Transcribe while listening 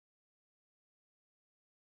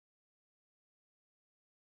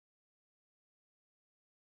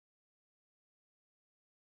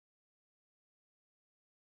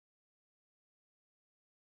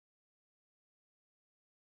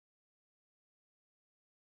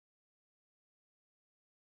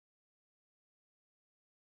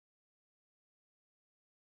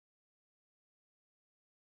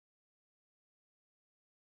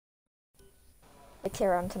with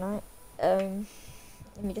Kieran tonight. Let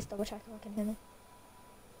me just double check if I can hear me.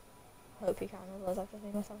 Hope you can, otherwise I have to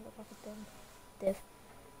make myself look like a div.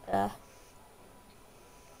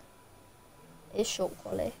 It's short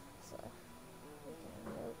quality, so.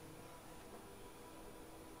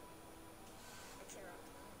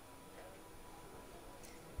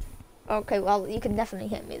 Okay, well, you can definitely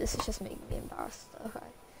hear me. This is just making me embarrassed. Okay.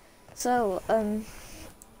 So,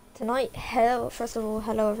 tonight, first of all,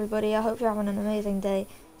 hello everybody. I hope you're having an amazing day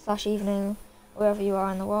 / evening, wherever you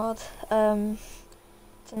are in the world.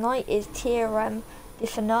 Tonight is TRM, the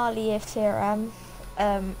finale of TRM.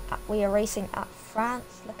 We are racing at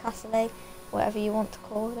France, Le Castellet, whatever you want to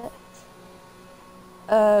call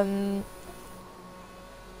it.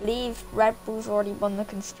 Leave Red Bull's already won the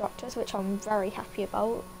constructors, which I'm very happy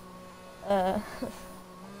about. Been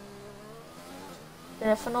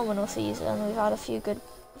a phenomenal season. We've had a few good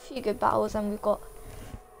battles, and we've got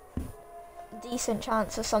a decent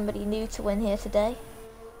chance of somebody new to win here today.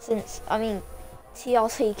 Since, I mean,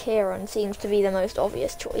 TLC Kieran seems to be the most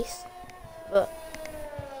obvious choice, but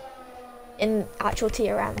in actual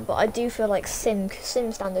TRM, but I do feel like Sim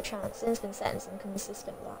stand a chance. Sim's been setting some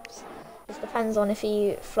consistent laps. It depends on if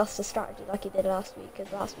he fluffs the strategy like he did last week,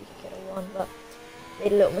 because last week he could have won, but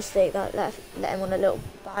made a little mistake that let him on a little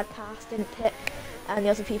bad pass, didn't pit, and the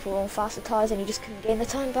other people were on faster tyres and he just couldn't gain the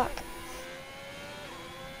time back.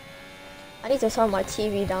 I need to turn my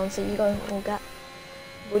TV down so you don't all get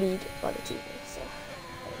bullied by the TV, so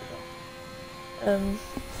there we go.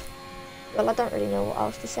 Well, I don't really know what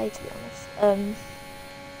else to say, to be honest.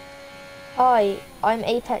 Hi, I'm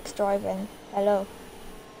Apex driving. Hello.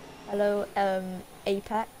 Hello,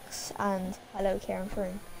 Apex, and hello, Kieran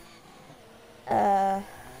Froome.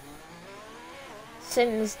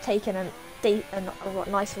 Sim's taken a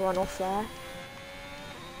nice run off there.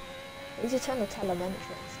 I need to turn the telemetry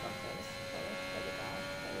and stuff.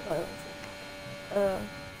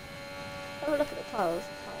 Have a look at the tyres.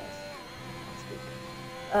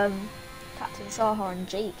 Captain Saha and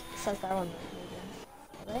Jake, it says they're on the medium.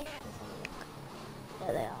 Are they? Let's have a look.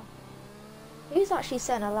 There they are. Who's actually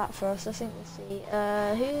setting a lap for us? I think we'll see.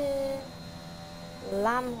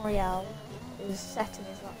 Lam Royale is setting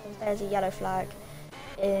his lap for us. There's a yellow flag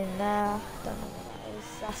in there. I don't know what that is.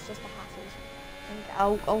 That's just a hazard.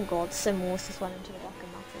 Oh god, Sim Wars just went into the back of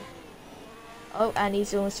Matty. Oh, and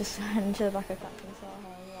he's almost just went into the back of Captain Saha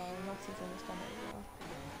as well. Matty's almost done it as well.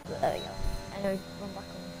 But there we go. Anyway, run back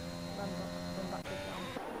with Lam.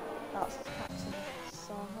 That's Captain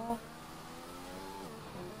Saha.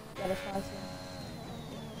 Yellow flag.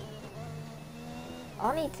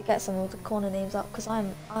 I need to get some of the corner names up because I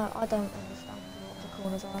don't understand what the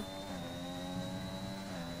corners are.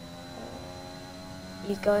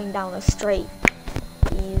 He's going down a straight.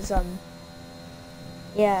 He's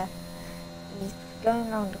yeah, he's going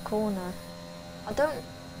around the corner.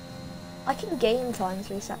 I can gain time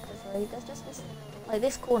through sector 3. There's just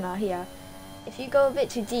this corner here. If you go a bit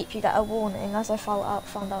too deep, you get a warning, as I found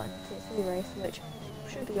out in the tier 3 race, which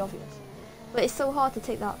should be obvious. But it's so hard to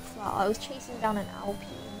take that flat. I was chasing down an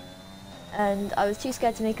Alpine, and I was too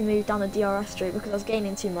scared to make a move down the DRS street because I was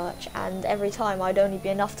gaining too much, and every time I'd only be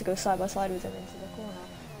enough to go side by side with him into the corner,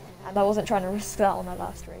 and I wasn't trying to risk that on my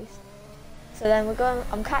last race. So then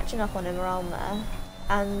I'm catching up on him around there,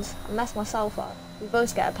 and I mess myself up. We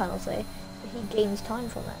both get a penalty, but he gains time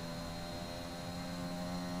from it.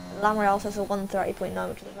 Lamreal says a 1:30.9,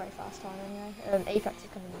 which is a very fast time anyway. Apex is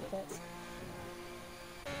coming in the pits.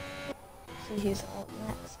 See who's up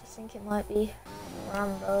next. I think it might be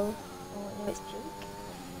Rambo. Oh no, it's Jake.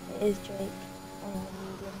 It is Jake on the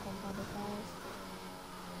medium compounded cars.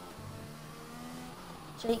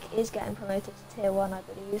 Jake is getting promoted to tier 1, I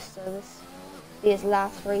believe, so this will be his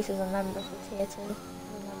last race as a member of the tier 2.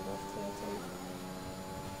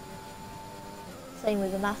 Same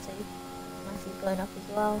with the Matty. Matty's going up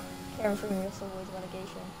as well. Kieran Froome is always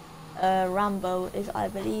relegation. Rambo is, I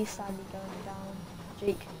believe, sadly going down.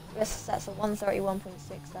 Jake sets a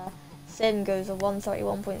 1:31.6 there. Sim goes a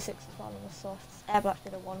 1:31.6 as well on the softs. Airblack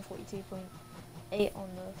did a 1:42.8 on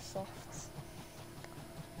the softs.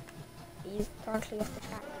 He's currently off the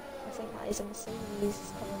track. I think that is a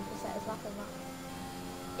Mercedes coming to set his lap on that.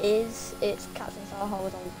 It's Captain Saha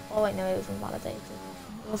was on. Oh wait, no, it was invalidated.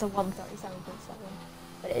 It was a 1:37.7,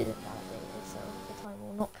 but it isn't validated, so the time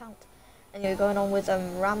will not count. Anyway, going on with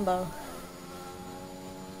Rambo.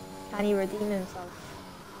 Can he redeem himself?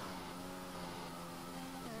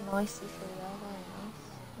 Nicely through there, very nice.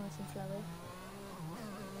 Nice and flowy.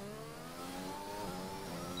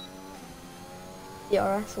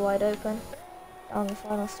 DRS wide open. Down the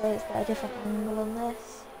final straight, let's get a different angle on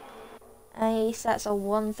this. And he sets a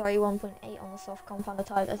 131.8 on the soft compounder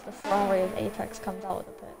tyres as the Ferrari of Apex comes out of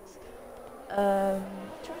the pits. Trying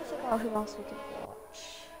to figure out who else we could watch.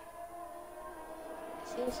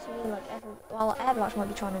 Seems to me like Airblash might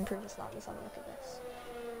be trying to improve his lap. Let's have a look at this.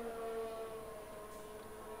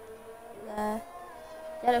 There.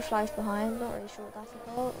 Yellow flags behind, not really sure what that's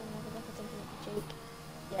about. I think it's Jake.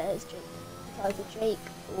 Yeah, it's Jake. It's either Jake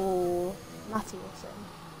or Matty or Sim.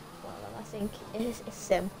 Well, I think it's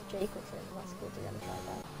Sim. Jake or Sim. That's called the yellow flag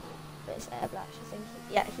there. But it's Airblash, I think.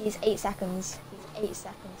 Yeah, he's 8 seconds. He's 8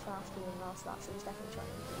 seconds faster than last lap, so he's definitely trying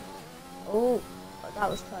to improve. Oh, that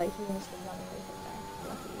was tight. He almost been running over there.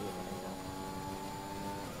 Luckily he didn't.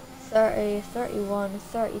 30, 31,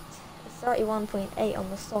 30. 31.8 on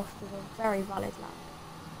the soft is a very valid lap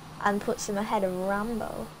and puts him ahead of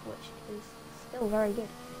Rambo, which is still very good.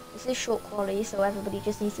 This is short quality, so everybody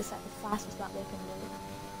just needs to set the fastest lap they can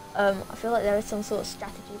do. I feel like there is some sort of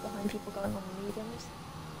strategy behind people going on the mediums.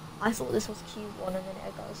 I thought this was Q1 a minute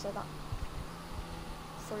ago, so that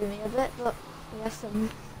threw me a bit, but we have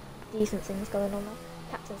some decent things going on there.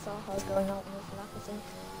 Captain Saha's going out on his lap, I think.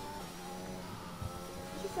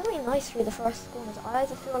 He's very nice through the first corners. I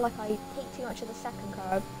either feel like I take too much of the second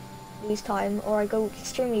curb, lose time, or I go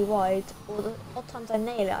extremely wide, or the odd times I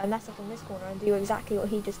nail it, I mess up in this corner and do exactly what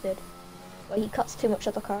he just did, where he cuts too much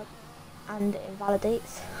of the curb and it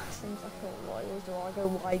invalidates. Things I thought wide, or I go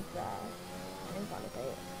wide there and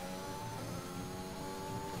invalidate.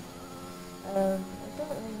 I don't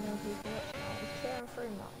really know who's watching now. Is Kieran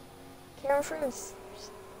Froome now? Kieran Froome's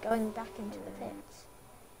going back into the pits.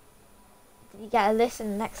 Did he get a list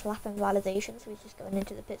in the next lap invalidation, so he's just going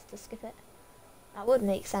into the pits to skip it? That would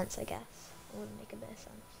make sense, I guess. It wouldn't make a bit of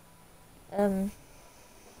sense.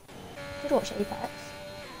 Did watch Apex.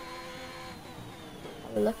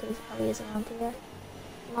 Have a look at how he is around here.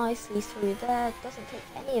 Nice, he's through there. Doesn't take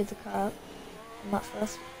any of the curb in that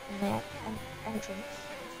first entrance.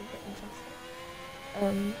 It's a bit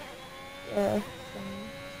interesting. Yeah.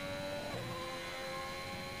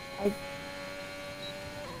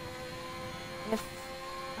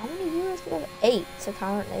 How many viewers do we have? 8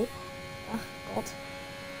 apparently. Oh god.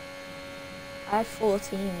 I had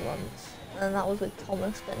 14 once, and that was with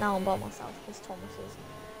Thomas, but now I'm by myself because Thomas is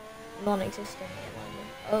non-existent at the moment.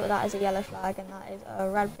 Oh, that is a yellow flag, and that is a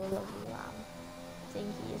Red Bull of Lamb. I think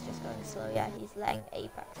he is just going slow. Yeah, he's letting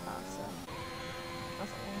Apex pass, so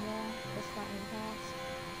nothing in there. Just letting him pass.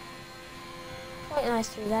 Quite nice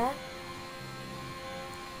through there.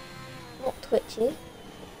 Not twitchy.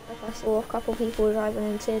 Like I saw a couple people driving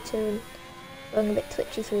in tier 2 and going a bit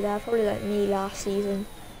twitchy through there, probably like me last season.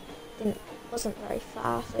 Wasn't very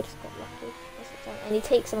fast, I just got lucky. And he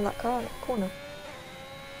takes some of that corner.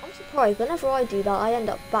 I'm surprised, whenever I do that I end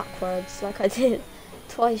up backwards like I did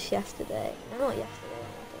twice yesterday. No, not yesterday,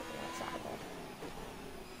 like Saturday.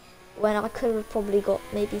 When I could have probably got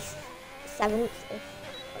maybe 7th if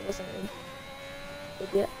I wasn't an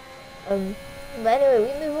idiot. But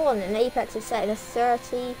anyway, we move on, and Apex is setting a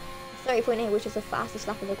 30.8, which is the fastest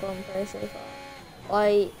lap of the Grand Prix so far,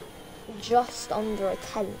 by just under a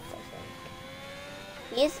 10th, I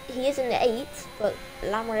think. He is in the 8th, but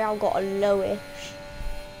Lamreal got a lowish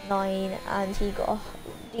 9, and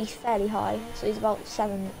he's fairly high, so he's about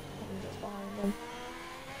 7 seconds behind him.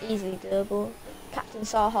 Easily doable. Captain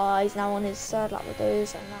Saha is now on his 3rd lap with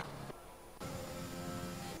those, and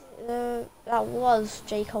that was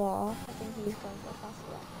JKR. I think he's going for a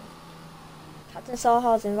faster lap now. Captain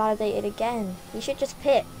Saha's invalidated again. He should just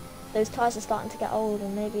pit. Those tyres are starting to get old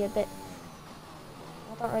and maybe a bit,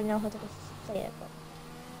 I don't really know how to say it, but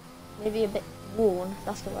maybe a bit worn.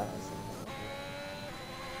 That's the word I was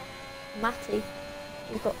thinking. Matty,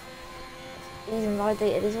 he's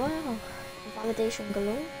invalidated as well. Invalidation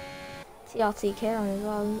galore. TRT Kieran as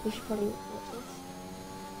well. We should probably watch this.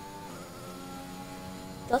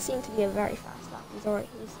 Does seem to be a very fast lap. He's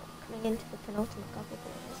coming into the penultimate couple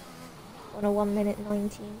corners on a 1 minute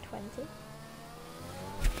 19.20.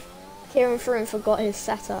 Kieran Froome forgot his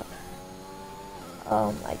setup.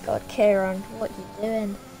 Oh my god, Kieran, what are you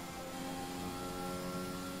doing?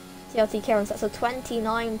 TRT Kieran sets a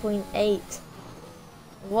 29.8.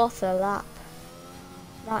 What a lap.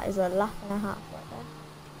 That is a lap and a half right there.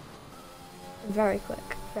 Very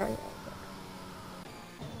quick, very quick.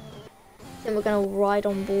 Then we're going to ride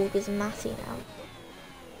on board with Matty now.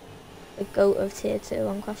 The GOAT of tier 2,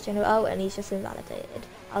 unquestionable. Oh, and he's just invalidated.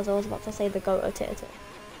 As I was about to say, the GOAT of tier 2.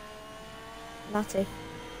 Matty,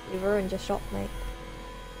 you ruined your shot, mate.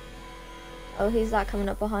 Oh, who's that coming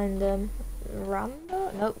up behind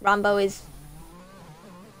Rambo? Nope, Rambo is...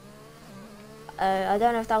 I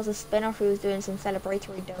don't know if that was a spin-off who was doing some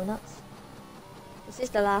celebratory donuts. This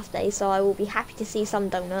is the last day, so I will be happy to see some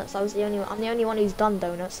donuts. I'm the only one who's done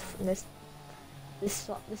donuts from this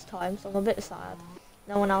time, so I'm a bit sad.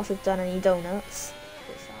 No one else has done any donuts. A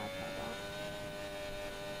bit sad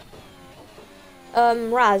about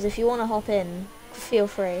that. Raz, if you want to hop in, feel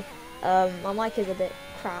free. My mic is a bit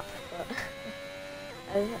crap, but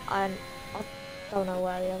I don't know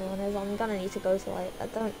where the other one is. I'm gonna need to go to like, I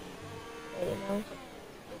don't really know.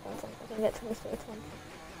 I don't think I can get to this bit of time.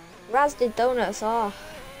 Raz did donuts.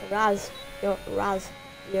 Raz,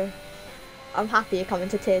 I'm happy you're coming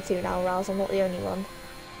to tier 2 now, Raz. I'm not the only one.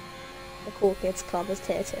 The Cool Kids Club is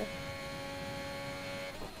tier 2.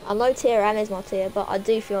 I know tier M is my tier, but I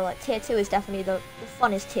do feel like tier 2 is definitely the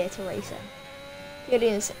funnest tier to race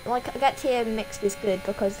in. Like, I get tier mixed is good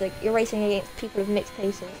because like you're racing against people with mixed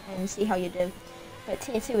paces and see how you do. But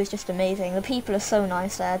tier 2 is just amazing. The people are so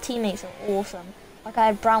nice there. Teammates are awesome. Like I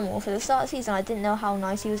had Brownwolf at the start of the season. I didn't know how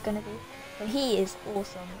nice he was going to be, but he is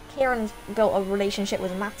awesome. Kieran's built a relationship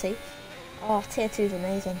with Matty. Oh, tier 2 is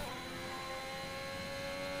amazing.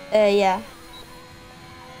 Yeah.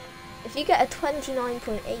 If you get a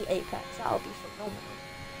 29.8 apex, that'll be phenomenal.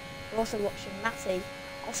 We're also watching Matty.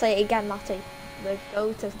 I'll say it again, Matty. The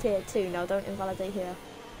go to tier 2. No, don't invalidate here.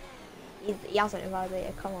 He hasn't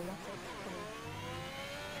invalidated. Come on, Matty.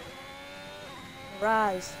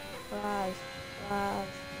 Raz.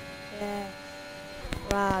 Yeah.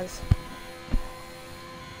 Raz.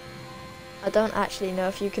 I don't actually know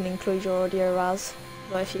if you can include your audio, Raz.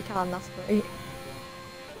 But if you can, that's great.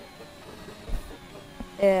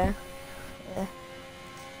 Yeah.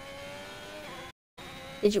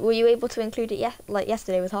 Were you able to include it like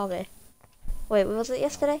yesterday with Harvey? Wait, was it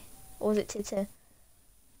yesterday? Or was it tier 2? Yes,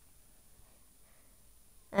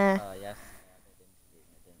 I did interview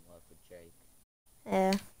and it didn't work with Jake.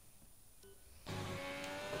 Yeah.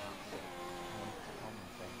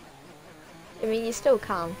 I mean, you still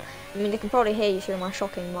can. I mean, they can probably hear you through my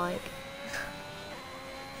shocking mic.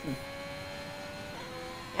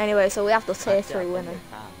 Anyway, so we have the tier 3 winner.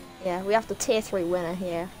 Yeah, we have the tier 3 winner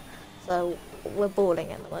here. So we're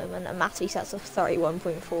balling at the moment, and Matty sets a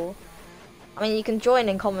 31.4. I mean, you can join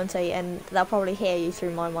and commentate, and they'll probably hear you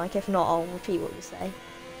through my mic. If not, I'll repeat what you say.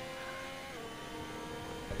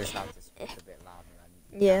 I just have to speak a bit louder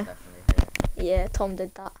and yeah. Definitely hear. Yeah, Tom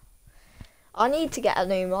did that. I need to get a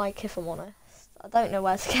new mic, if I'm honest. I don't know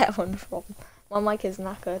where to get one from. My mic is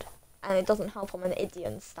knackered, and it doesn't help I'm an idiot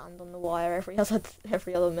and stand on the wire every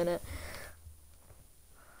other minute.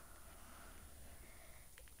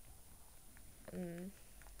 Do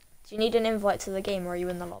you need an invite to the game, or are you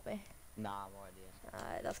in the lobby? Nah, I'm already in.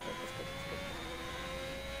 Alright, that's good.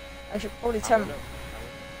 I should probably turn...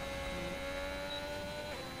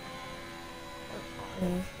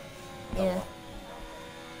 Yeah.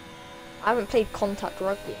 I haven't played contact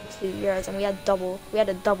rugby in 2 years, and we had a double PE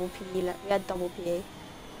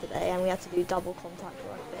today, and we had to do double contact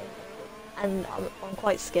rugby. And I'm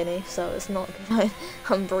quite skinny, so it's not good.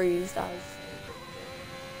 I'm bruised as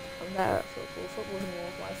I'm better at football. Football's more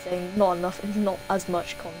of my thing. Not as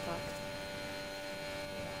much contact.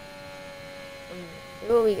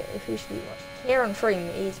 Who should we watch? Kieran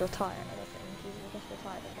Freeman, he's retired, I think. He's just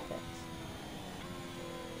retired in the pits.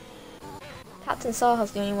 Captain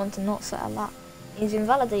Saha's the only one to not set a lap. He's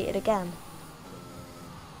invalidated again.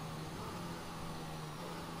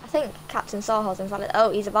 I think Captain Saha's invalid.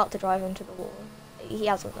 Oh, he's about to drive into the wall. He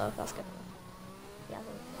hasn't though, that's good. He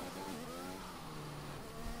hasn't.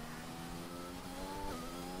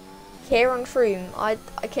 Kieran Froome,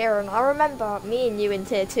 Kieran, I remember me and you in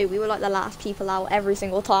tier 2, we were like the last people out every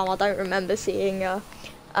single time. I don't remember seeing a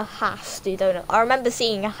Haas do donut. I remember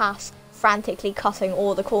seeing a Haas frantically cutting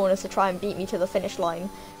all the corners to try and beat me to the finish line,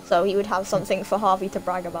 so he would have something for Harvey to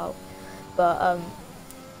brag about. But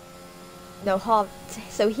no,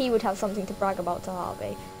 so he would have something to brag about to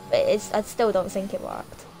Harvey, but I still don't think it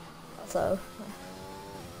worked. So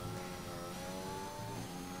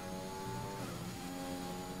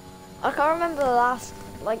I can't remember the last,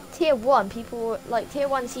 like tier 1 people, like tier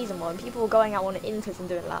 1 season 1, people were going out on inters and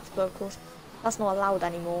doing laps, but of course that's not allowed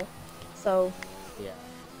anymore. So yeah.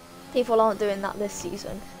 People aren't doing that this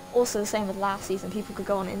season. Also the same with last season, people could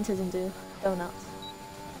go on inters and do donuts.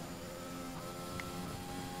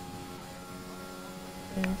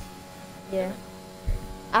 Yeah.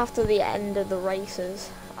 After the end of the races.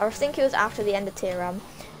 I think it was after the end of tier M.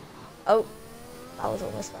 Oh, that was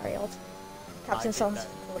almost very odd. Captain Son's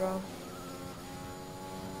pulled around.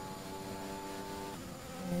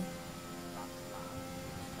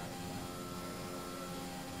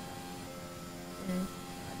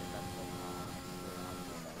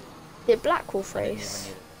 Did Blackwolf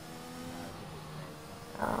race?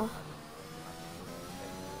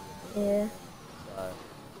 Yeah. So on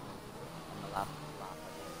the last lap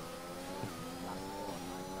I did last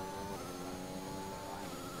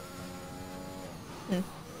 4 Hmm.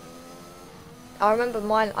 I remember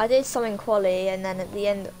mine, I did some in quali, and then at the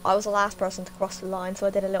end, I was the last person to cross the line, so I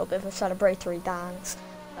did a little bit of a celebratory dance.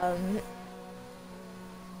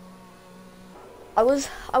 I was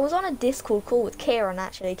on a Discord call with Kieran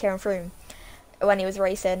actually, Kieran Froome, when he was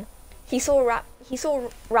racing. He saw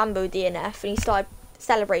Rambo DNF and he started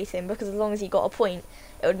celebrating because as long as he got a point,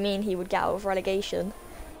 it would mean he would get out of relegation.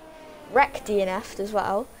 Rec DNF'd as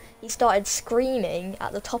well. He started screaming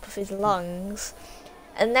at the top of his lungs,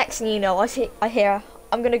 and next thing you know, I hear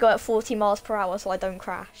I'm gonna go at 40 miles per hour so I don't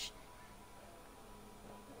crash.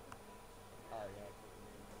 Oh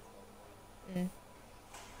yeah. Mm.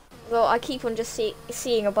 Well, I keep on just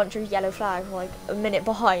seeing a bunch of yellow flags, like a minute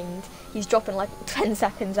behind. He's dropping like 10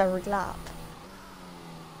 seconds every lap.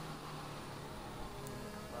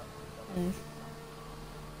 Mm.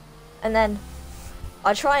 And then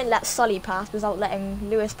I try and let Sully pass without letting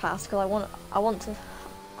Lewis pass because I want to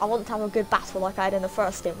have a good battle like I had in the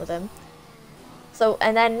first stint with him. So,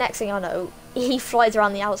 and then next thing I know, he flies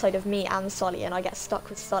around the outside of me and Sully, and I get stuck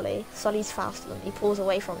with Sully. Sully's faster than me, he pulls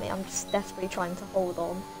away from me. I'm just desperately trying to hold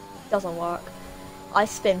on. Doesn't work. I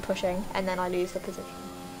spin pushing, and then I lose the position.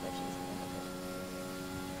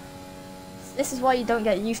 This is why you don't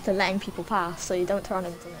get used to letting people pass, so you don't turn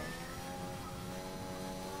into me.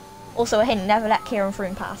 Also a hint, never let Kieran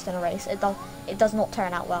Froome pass in a race. It does not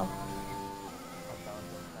turn out well.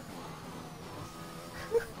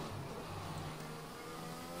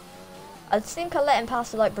 I think I let him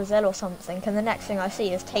pass to like Brazil or something, and the next thing I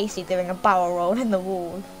see is Tasty doing a barrel roll in the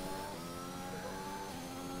wall.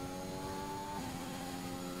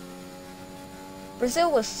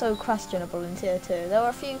 Brazil was so questionable in Tier 2. There were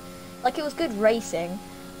a few, like it was good racing,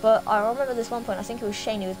 but I remember this one point, I think it was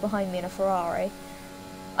Shane who was behind me in a Ferrari.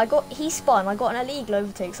 He spun, I got an illegal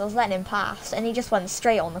overtake, so I was letting him pass, and he just went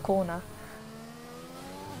straight on the corner.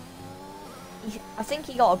 I think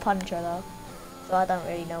he got a puncher though, so I don't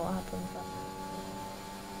really know what happened. But...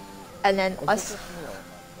 And then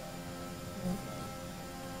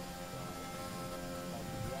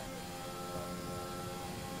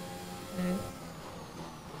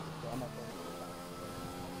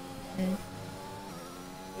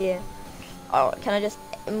Yeah. Oh, can I just...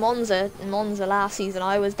 Monza last season,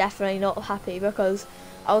 I was definitely not happy because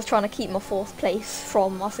I was trying to keep my 4th place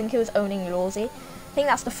from, I think it was owning Lawsy. I think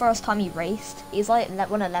that's the first time he raced. He's like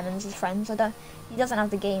one of Lemon's friends. He doesn't have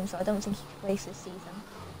the game, so I don't think he can race this season.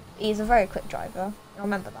 He's a very quick driver. I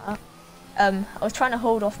remember that. I was trying to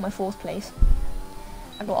hold off my 4th place.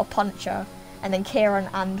 I got a puncher, and then Kieran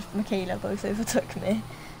and Michaela both overtook me.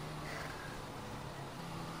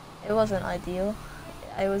 It wasn't ideal.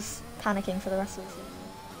 I was panicking for the rest of the season.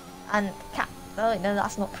 And oh no,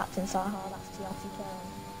 that's not Captain Saha, that's TRT Kieran.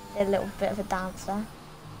 Did a little bit of a dance there.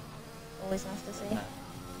 Always nice to see.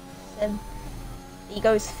 He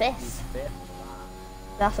goes 5th.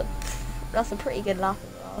 That's a pretty good lap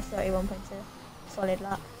as well. 31.2, solid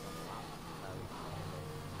lap.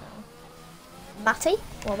 Matty?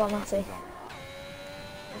 What about Matty?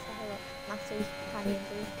 Matty, Canyon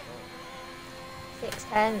 6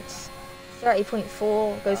 tenths,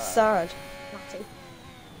 30.4, goes 3rd. Matty,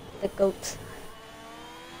 the GOAT.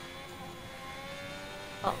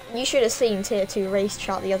 Oh, you should have seen Tier 2 race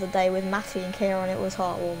chat the other day with Matty and Kieran, it was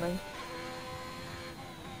heartwarming.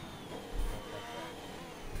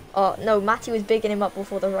 Oh no, Matty was bigging him up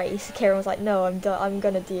before the race. Kieran was like, no, I'm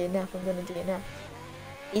gonna DNF, I'm gonna DNF.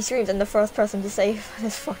 He screams, and the first person to say,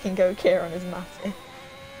 let's fucking go Kieran is Matty.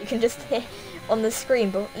 You can just hear on the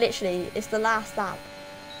screen, but literally, it's the last lap.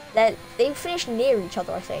 They finished near each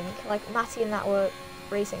other, I think. Like, Matty and that were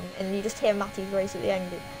racing, and you just hear Matty's race at the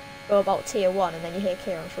end go about Tier 1, and then you hear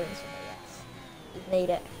Kieran Froome, so yes, he's made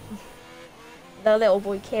it. The little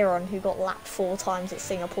boy Kieran, who got lapped 4 times at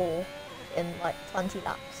Singapore in like 20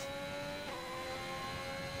 laps.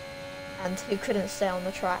 And who couldn't stay on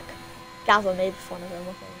the track. Gazza made fun of him,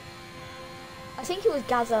 I think. I think it was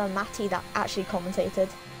Gazza and Matty that actually commentated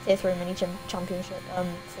Tier 3 Mini Championship,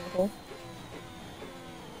 Singapore.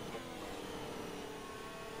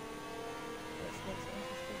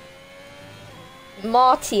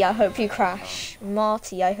 Marty, I hope you crash.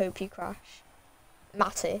 Marty, I hope you crash.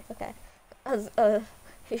 Matty, okay. I was about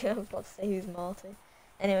to say who's Marty.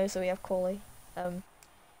 Anyway, so we have Corley. Do you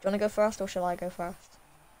want to go first, or shall I go first?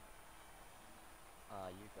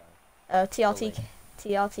 You go.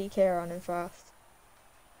 TRT Kieran in first.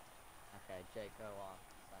 Okay, Jake go on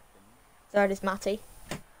second. Third is Matty.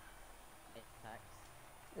 Apex.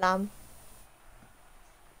 Lamb.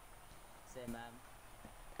 Simam.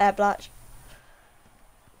 Airblatch.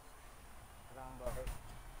 Rambo.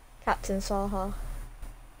 Captain Saha. Accuracy.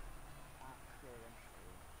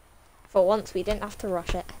 For once, we didn't have to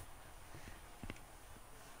rush it.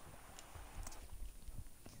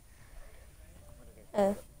 I'm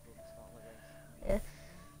gonna go start the race.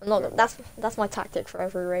 Yeah. Not that's my tactic for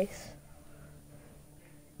every race.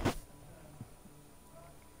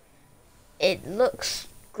 It looks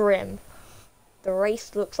grim. The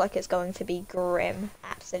race looks like it's going to be grim.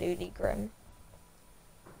 Absolutely grim.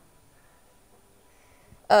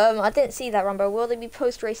 I didn't see that, Rambo. Will there be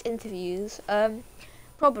post-race interviews?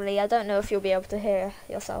 Probably. I don't know if you'll be able to hear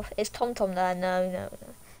yourself. Is Tom there? No.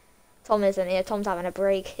 Tom isn't here. Tom's having a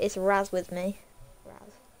break. It's Raz with me.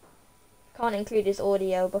 Raz. Can't include his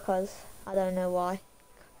audio because I don't know why.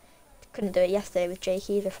 Couldn't do it yesterday with Jake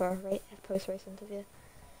either for a post-race interview.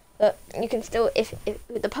 But you can still, if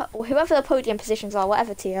whoever the podium positions are,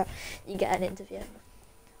 whatever tier, you get an interview.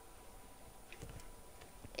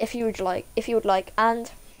 If you would like,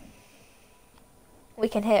 and we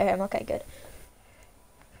can hear him. Okay, good.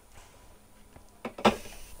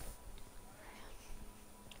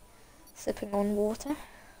 Sipping on water.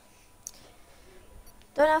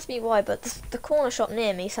 Don't ask me why, but the corner shop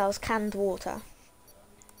near me sells canned water.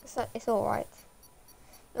 It's all right.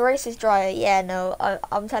 The race is dry. Yeah, no,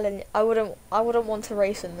 I'm telling you, I wouldn't want to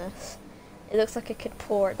race in this. It looks like it could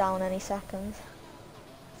pour it down any second.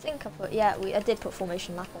 I think I did put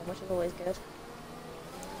formation lap on, which is always good.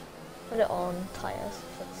 Put it on tyres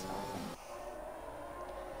for the starting.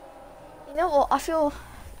 You know what? I feel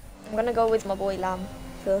I'm gonna go with my boy Lamb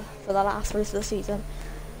for the last race of the season.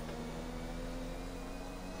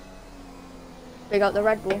 We got the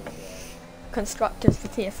Red Bull constructors for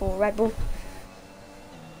Tier 4 Red Bull.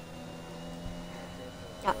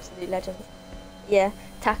 Absolute legends. Yeah,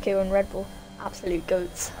 Taku and Red Bull, absolute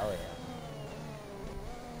goats. Oh yeah.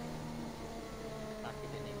 Taki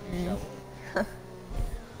didn't even show.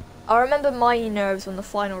 I remember my nerves on the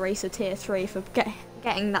final race of Tier 3 for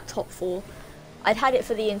getting that top 4. I'd had it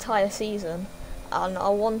for the entire season, and I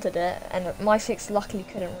wanted it, and my 6 luckily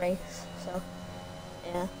couldn't race, so,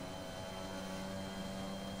 yeah.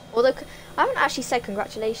 Although, I haven't actually said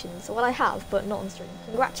congratulations, well I have, but not on stream.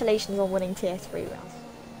 Congratulations on winning Tier 3, Raz.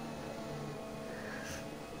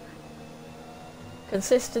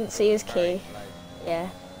 Consistency is key. Yeah.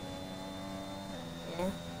 Yeah.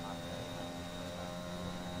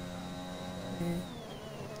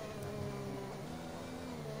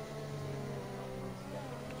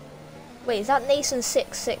 Wait, is that Nason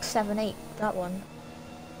 6678? That one?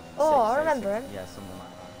 Oh, I remember him. Yeah, something like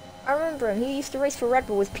that. I remember him. He used to race for Red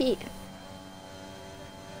Bull with Pete.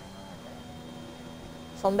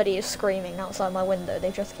 Somebody is screaming outside my window.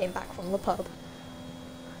 They just came back from the pub.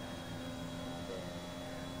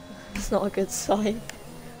 It's not a good sign.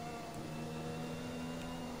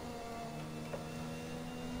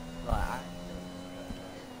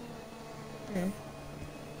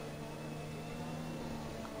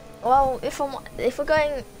 Well, if we're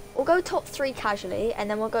going, we'll go top 3 casually, and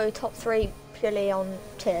then we'll go top 3 purely on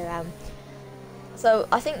tier M. So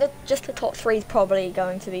I think that just the top 3 is probably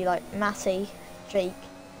going to be like Matty, Jake,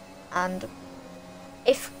 and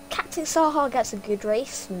if Captain Saha gets a good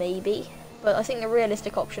race, maybe. But I think the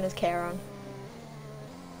realistic option is Kieran.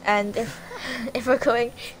 And if we're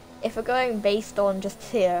going based on just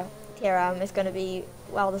tier M, it's going to be,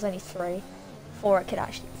 well, there's only 3. 4 it could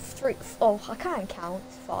actually 3. Oh, I can't count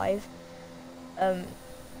 5. I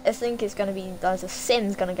think it's going to be, there's a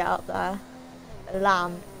Sim's going to get up there, a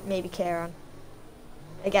Lamb, maybe Kieran.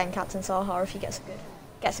 Again, Captain Saha if he gets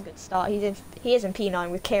a good start. He is in P9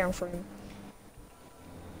 with Kieran Froome.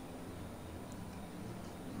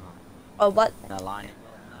 Oh, but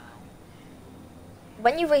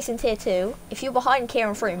when you race in tier 2, if you're behind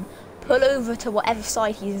Kieran Froome, pull over to whatever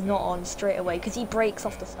side he's not on straight away, because he breaks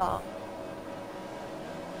off the start.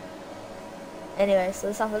 Anyway, so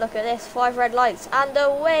let's have a look at this. 5 red lights, and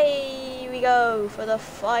away we go for the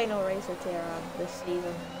final race of tier M this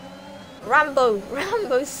season.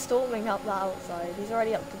 Rambo's storming up the outside. He's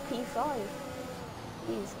already up to P5.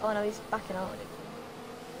 Oh no, he's backing out.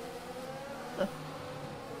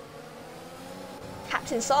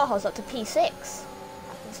 Captain Saha's up to P6.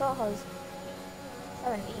 Captain Saha's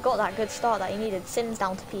 70. He got that good start that he needed. Sim's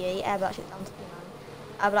down to P8. Airblatch is down to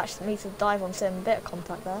P9. Airblatch needs to dive on Sim. Bit of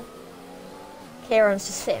contact there. Kieran's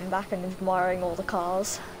just sitting back and admiring all the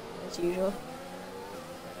cars, as usual.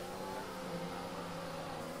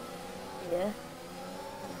 Yeah.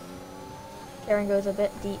 Kieran goes a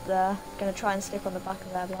bit deep there. Gonna try and stick on the back of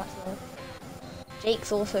Airblatch there.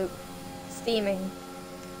 Jake's also steaming,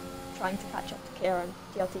 trying to catch up to Kieran,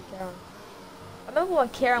 GLT Kieran. I remember when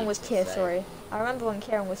Kieran was tier 3. I remember when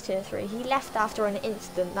Kieran was tier 3. He left after an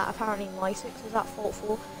incident that apparently My6 was at fault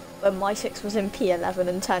for, when My6 was in P11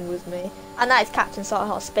 and 10 was me. And that is Captain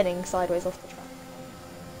Sarhart spinning sideways off the track.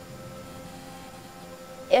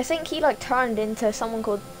 I think he like turned into someone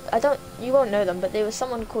called, you won't know them, but there was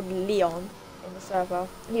someone called Leon in the server.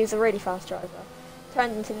 He was a really fast driver.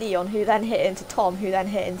 Turned into Leon, who then hit into Tom, who then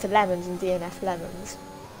hit into Lemons and DNF Lemons.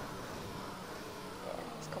 Yeah,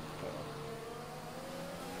 it's complicated.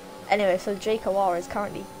 Anyway, so Jake Awara is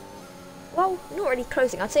currently, well, not really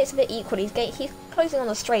closing. I'd say it's a bit equal. He's closing on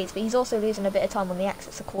the straights, but he's also losing a bit of time on the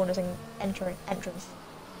exits, the corners, and entrances.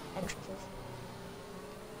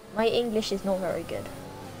 My English is not very good.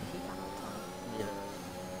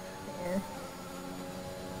 Yeah.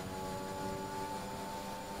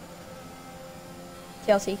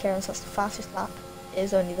 TLC Kieran sets the fastest lap. It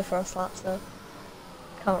is only the first lap, so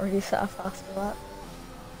can't really set a faster lap.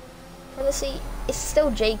 From the seat, it's still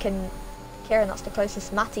Jake and Kieran that's the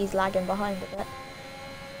closest. Matty's lagging behind a bit.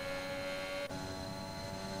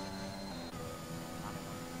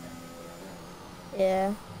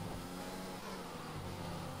 Yeah.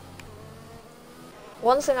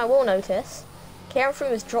 One thing I will notice, Kieran Froome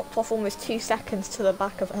has dropped off almost 2 seconds to the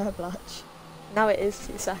back of Airblatch. Now it is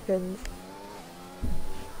 2 seconds.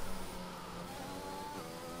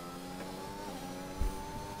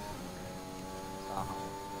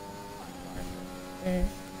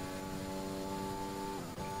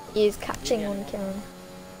 He is catching on Kieran.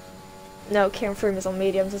 No, Kieran Froome is on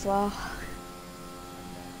mediums as well.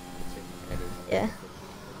 Yeah.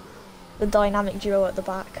 The dynamic duo at the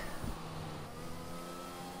back.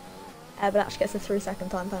 Airblatch gets a 3-second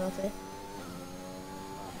time penalty.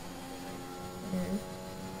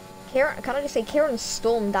 Kieran, can I just say, Kieran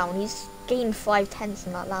stormed down. He's gained 5/10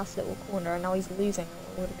 in that last little corner, and now he's losing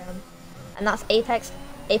all again. And that's Apex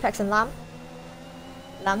and Lamb.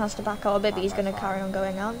 Lamb has to back out a bit, but he's going to carry on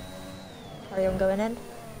going on. Carry on going in.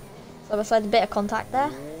 So besides a bit of contact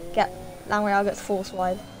there, Langreal gets forced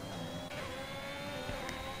wide.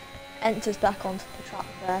 Enters back onto the track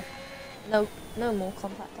there. No more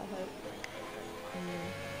contact, I hope.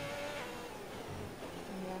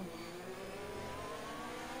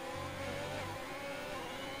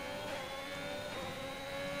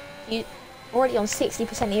 Yeah. You already on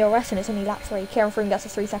 60% ERS and it's only lap 3. Kieran Froome gets a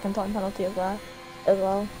 3-second time penalty as well.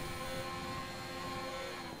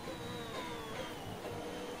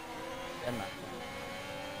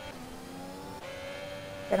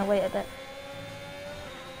 Gonna wait a bit.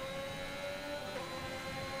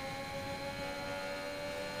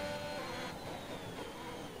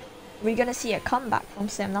 Are we gonna see a comeback from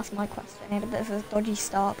Sim? That's my question. He had a bit of a dodgy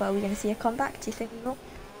start, but are we gonna see a comeback? Do you think we will?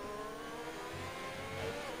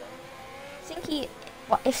 I think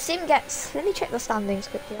if Sim gets, let me check the standings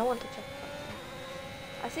quickly. I want to check.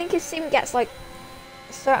 I think if Sim gets like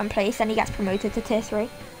a certain place, then he gets promoted to tier 3.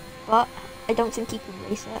 But I don't think he can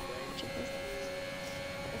race it.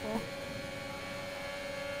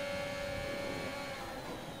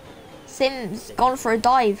 Sim's gone for a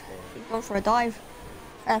dive. He's gone for a dive.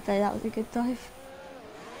 Fair play, that was a good dive.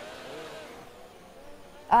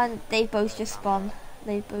 And they both just spun.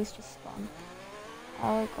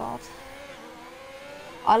 Oh god.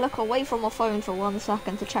 I look away from my phone for 1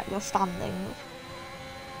 second to check the standings.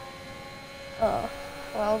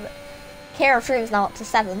 Well, Kieran Froome's now up to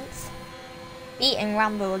 7th. Beating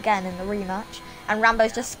Rambo again in the rematch. And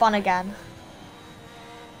Rambo's just spun again.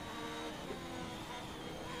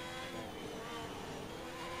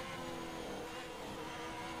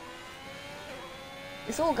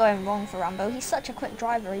 It's all going wrong for Rambo. He's such a quick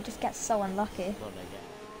driver, he just gets so unlucky.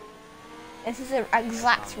 This is an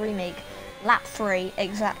exact remake. Lap 3,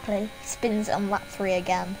 exactly. Spins it on lap 3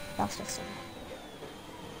 again. That's just unlucky.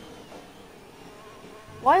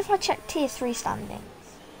 Why have I checked tier 3 standings?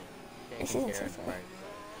 This isn't tier 3.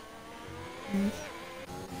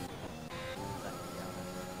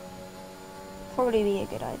 Probably be a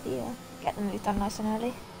good idea. Get the move done nice and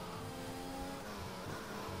early.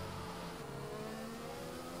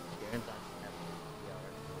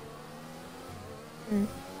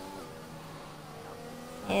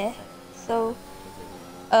 Yeah, so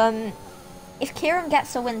if Kieran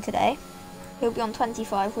gets a win today, he'll be on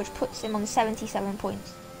 25, which puts him on 77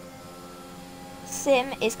 points.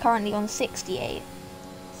 Sim is currently on 68,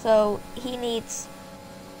 so he needs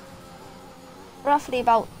roughly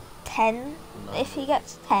about 10. If he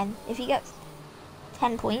gets 10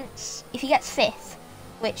 points, if he gets 5th,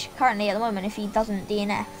 which currently at the moment, if he doesn't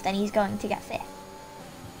DNF, then he's going to get 5th.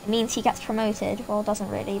 It means he gets promoted. Well, it doesn't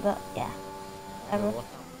really, but yeah. Whatever.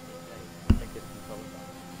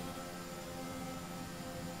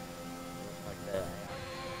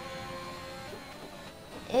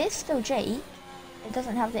 It is still Jake. It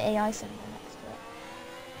doesn't have the AI symbol next to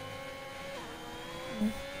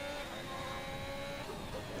it.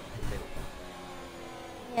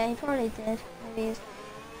 Yeah, he probably did. Maybe his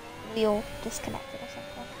wheel disconnected or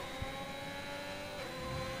something.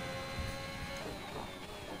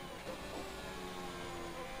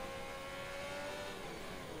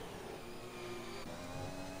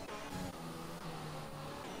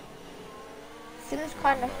 Seems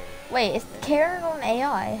kind of... Wait, is Kieran on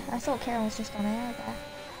AI? I thought Kieran was just on AI there.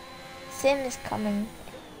 Sim is coming.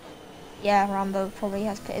 Yeah, Rambo probably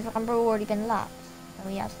has... Is Rambo already been lapped? No,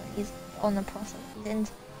 he hasn't. He's on the process. He's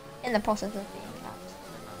in the process of being lapped.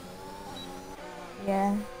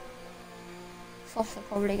 Yeah. Softs are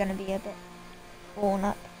probably going to be a bit worn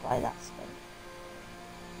up by that spin.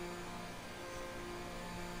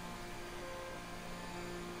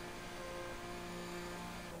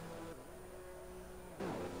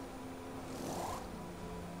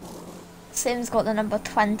 Sim's got the number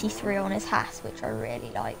 23 on his hat, which I really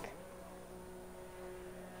like.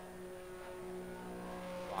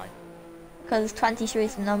 Why? Because 23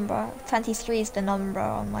 is the number. 23 is the number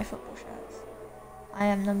on my football shirts. I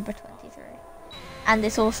am number 23. And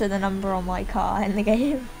it's also the number on my car in the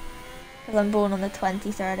game. Because I'm born on the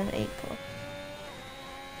 23rd of April.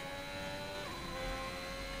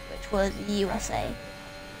 Which was USA.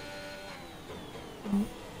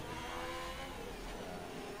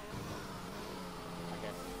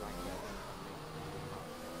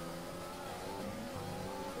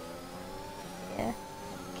 Yeah.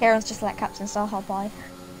 Kieran's just let Captain Star hop by.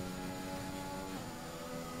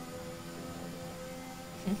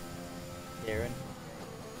 Kieran?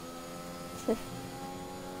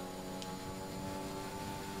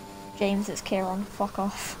 James, it's Kieran. Fuck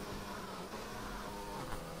off.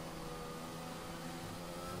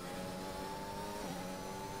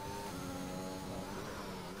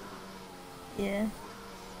 Yeah.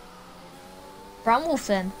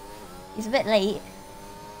 Bramwelson. He's a bit late.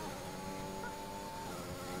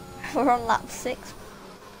 We're on lap 6.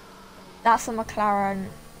 That's a McLaren.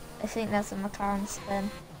 I think that's a McLaren spin.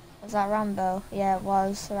 Was that Rambo? Yeah, it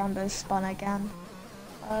was. Rambo spun again.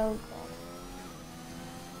 Oh god.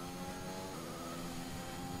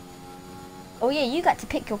 Oh yeah, you get to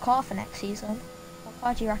pick your car for next season. What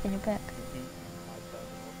car do you reckon you'll pick?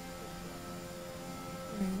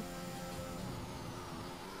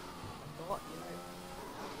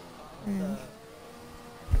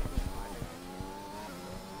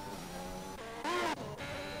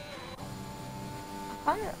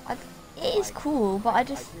 It is cool, but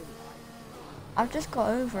I've just got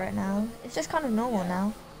over it now. It's just kind of normal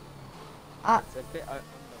now. It's a bit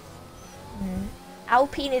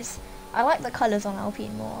Alpine is... I like the colours on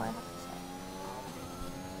Alpine more, I have to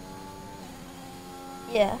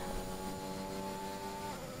say. Yeah.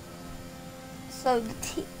 So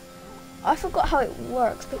I forgot how it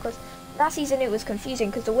works because last season it was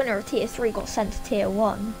confusing because the winner of Tier 3 got sent to Tier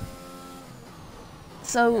 1.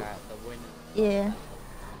 So, yeah.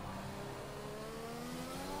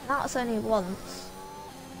 That's only once.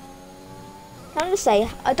 Can I just say,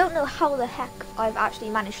 I don't know how the heck I've actually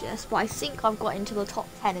managed this, but I think I've got into the top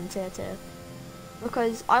 10 in Tier 2.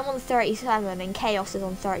 Because I'm on 37 and Chaos is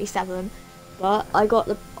on 37, but I got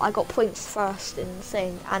points first in the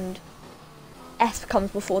thing, and S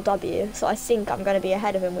comes before W, so I think I'm going to be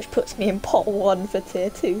ahead of him, which puts me in pot 1 for Tier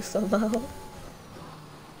 2 somehow.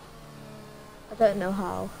 I don't know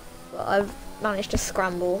how, but I've managed to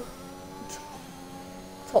scramble.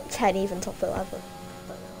 Top 10, even top 11.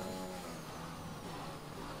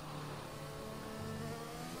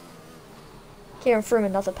 Kieran threw him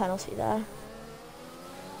another penalty there.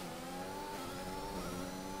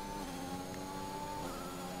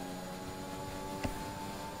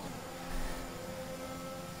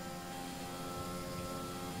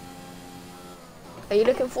 Are you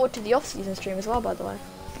looking forward to the off-season stream as well, by the way?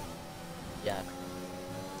 Yeah.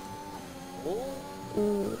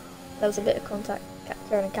 Ooh, there was a bit of contact.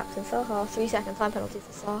 Kieran and Captain Saha. 3-second time penalty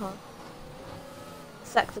for Saha.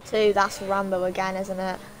 Sector 2, that's Rambo again, isn't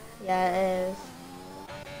it? Yeah, it is.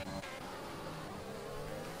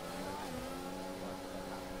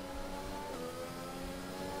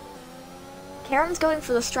 Kieran's going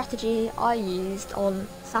for the strategy I used on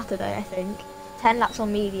Saturday, I think. 10 laps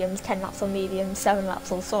on mediums, 10 laps on mediums, 7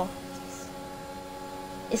 laps on soft.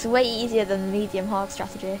 It's way easier than the medium hard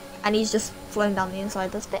strategy. And he's just flown down the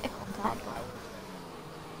inside. There's a bit of contact.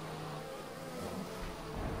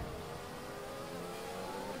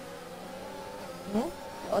 Yeah,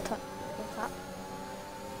 got a tap.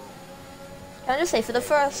 Can I just say, for the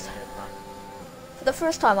first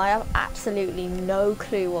time, I have absolutely no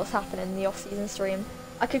clue what's happening in the off-season stream.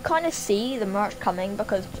 I could kind of see the merch coming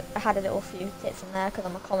because I had a little few tips in there because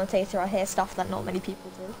I'm a commentator. I hear stuff that not many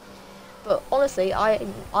people do. But honestly, I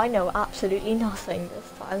know absolutely nothing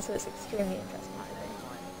this time, so it's extremely interesting to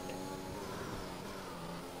me.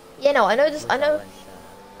 Yeah, no, I know this. I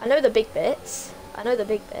know the big bits. I know the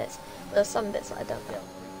big bits. But there's some bits that I don't know.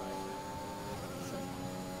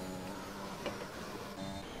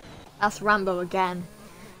 That's Rambo again.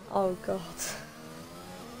 Oh god.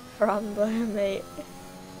 Rambo, mate.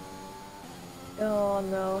 Oh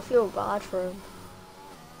no, I feel bad for him.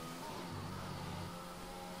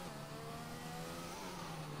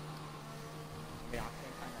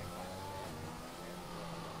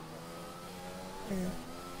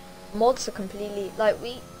 Mods are completely, like,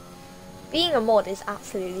 being a mod is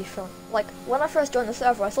absolutely fun. Like, when I first joined the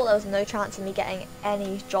server, I thought there was no chance of me getting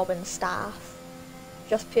any job in staff.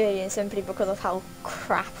 Just purely and simply because of how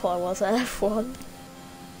crap I was at F1.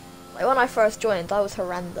 Like, when I first joined, I was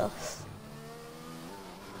horrendous.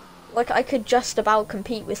 Like, I could just about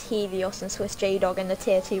compete with Helios and Swiss J-Dog in the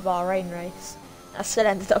Tier 2 Bahrain race. I still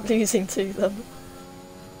ended up losing to them.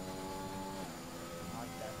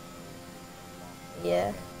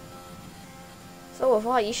 Yeah. So have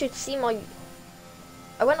I. You should see my...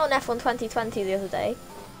 I went on F1 2020 the other day.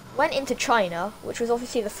 Went into China, which was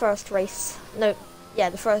obviously the first race... No,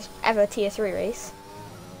 yeah, the first ever Tier 3 race.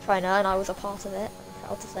 China, and I was a part of it. I'm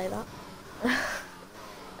proud to say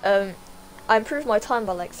that. I improved my time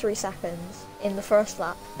by like 3 seconds in the first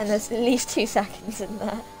lap, and there's at least 2 seconds in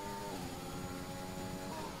there.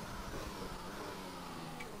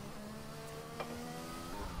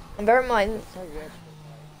 And bear in mind...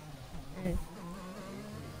 Mm.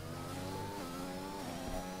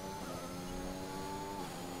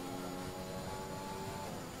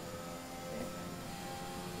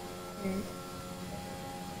 Mm.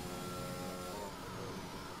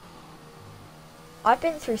 I've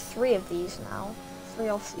been through 3 of these now. 3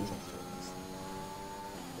 off-season streams.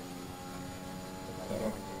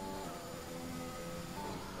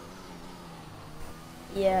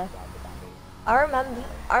 Yeah. I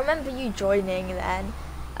remember you joining then,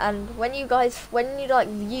 and when you like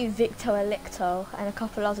you, Victor Elicto, and a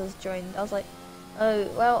couple others joined, I was like, oh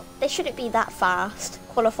well, they shouldn't be that fast.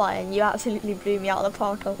 Qualifying, you absolutely blew me out of the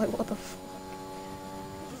park. I was like, what the fuck?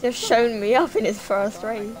 He's just shown me up in his first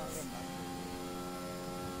race.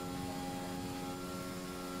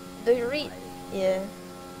 Yeah.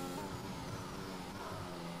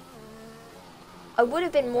 I would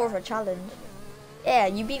have been more of a challenge. Yeah,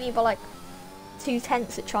 you beat me by like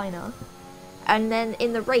 2/10 at China, and then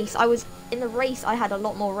in the race, I had a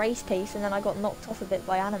lot more race pace, and then I got knocked off a bit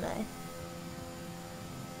by Anime,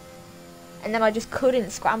 and then I just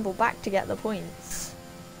couldn't scramble back to get the points.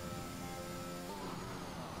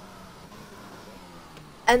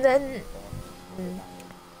 And then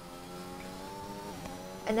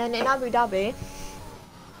in Abu Dhabi,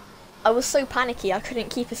 I was so panicky I couldn't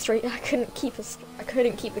keep the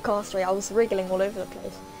car straight. I was wriggling all over the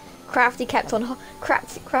place.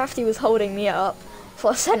 Crafty was holding me up, so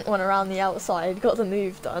I sent one around the outside, got the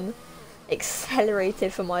move done,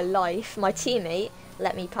 accelerated for my life. My teammate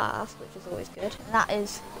let me pass, which is always good. And that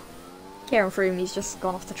is Kieran Froome. He's just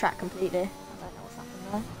gone off the track completely. I don't know what's happened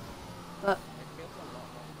there, but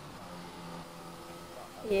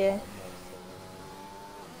yeah.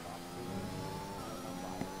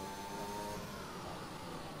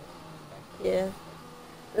 Yeah.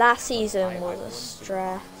 Last season was a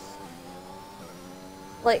stress.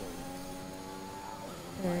 Like,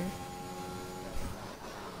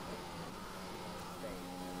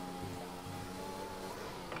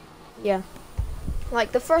 yeah.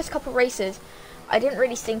 Like, the first couple races, I didn't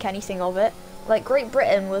really think anything of it. Like, Great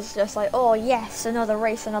Britain was just like, oh yes, another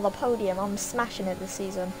race, another podium. I'm smashing it this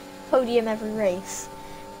season. Podium every race.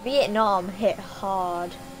 Vietnam hit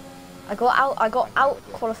hard. I got out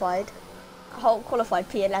qualified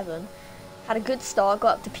P11. Had a good start,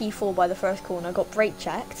 got up to P4 by the first corner, got brake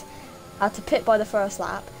checked, had to pit by the first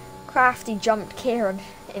lap. Crafty jumped Kieran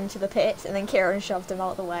into the pits, and then Kieran shoved him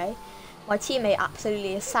out of the way. My teammate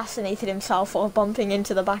absolutely assassinated himself while bumping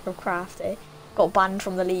into the back of Crafty. Got banned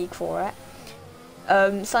from the league for it.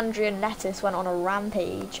 Sundry and Lettuce went on a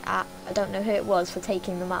rampage at, I don't know who it was for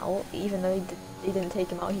taking them out, even though he didn't take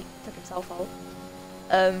him out, he took himself out.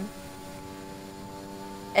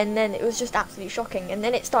 And then it was just absolutely shocking, and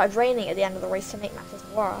then it started raining at the end of the race to make matters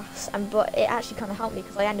worse, but it actually kind of helped me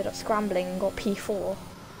because I ended up scrambling and got P4.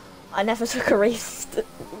 I never took a race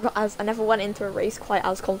I never went into a race quite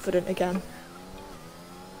as confident again.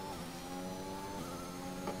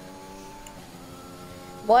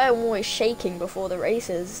 Why I'm always shaking before the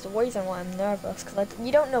races is the reason why I'm nervous, because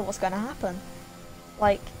you don't know what's going to happen.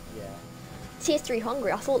 Like, Yeah. TS3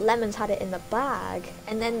 Hungary, I thought Lemons had it in the bag,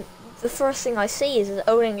 and then the first thing I see is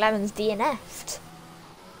Owning Lemons DNF'd,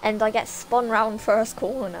 and I get spun round first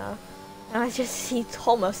corner, and I just see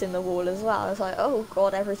Thomas in the wall as well. I was like, oh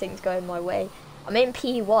god, everything's going my way. I'm in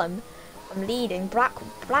P1, I'm leading,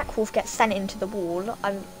 Black Wolf gets sent into the wall,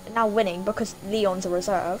 I'm now winning because Leon's a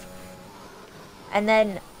reserve, and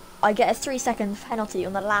then I get a 3-second penalty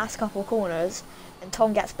on the last couple corners, and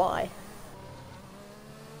Tom gets by.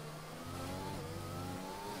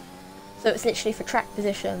 So it's literally for track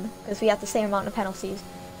position, because we have the same amount of penalties.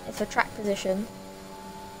 It's for track position,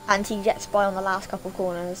 and he gets by on the last couple of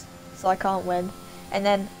corners, so I can't win. And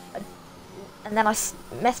then I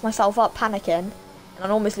mess myself up panicking, and I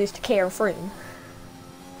almost lose to Kieran Froome.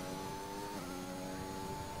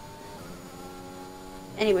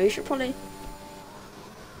 Anyway, we should probably...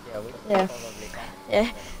 Yeah.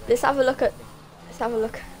 Yeah. Let's have a look at...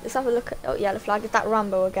 Oh, yellow flag. Is that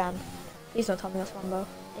Rambo again? Please don't tell me that's Rambo.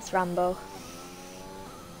 It's Rambo.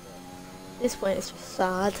 At this point, it's just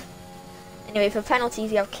sad. Anyway, for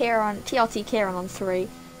penalties, you have TRT Kieran on 3,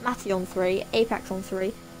 Matty on 3, Apex on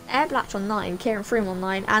 3, Airblatch on 9, Kieran Froome on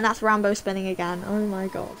 9, and that's Rambo spinning again. Oh my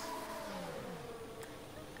god.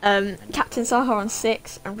 Captain Saha on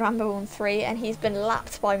 6, and Rambo on 3, and he's been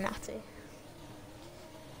lapped by Matty.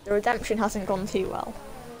 The redemption hasn't gone too well.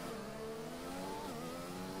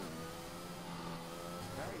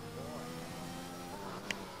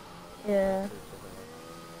 Yeah.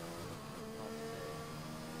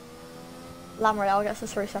 Lamreal gets a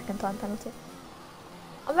 3-second time penalty.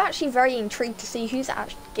 I'm actually very intrigued to see who's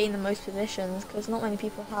actually gained the most positions, because not many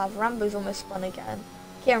people have. Rambo's almost spun again.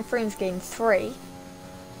 Kieran Froome's gained 3.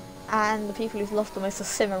 And the people who've lost the most are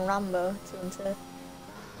Sim and Rambo, 2 and 2.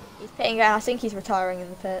 He's pitting again. I think he's retiring in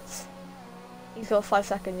the pits. He's got 5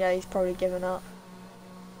 seconds, yeah, he's probably given up.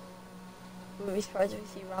 Wouldn't be surprised if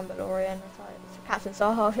we see Rambo Lorien retire. So Captain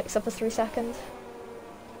Zaha picks up a 3-second.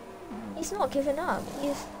 He's not giving up.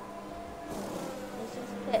 He's just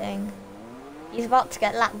pitting. He's about to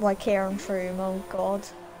get lapped by Kieran Froome. Oh god.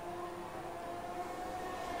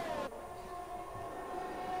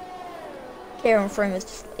 Kieran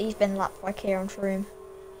Froome he's been lapped by Kieran Froome.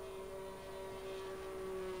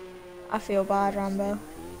 I feel bad, Rambo.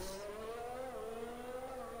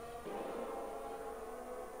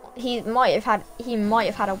 He might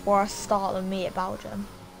have had a worse start than me at Belgium.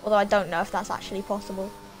 Although I don't know if that's actually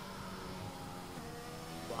possible.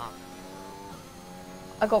 Wow.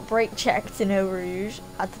 I got brake checked in Eau Rouge,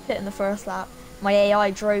 had to pit in the first lap. My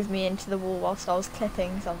AI drove me into the wall whilst I was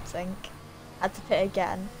clipping something. Had to pit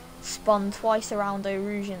again. Spun twice around Eau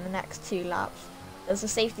Rouge in the next 2 laps. There was a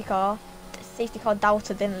safety car. The safety car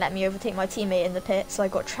Delta didn't let me overtake my teammate in the pit, so I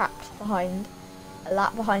got trapped behind. A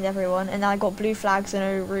lap behind everyone, and then I got blue flags in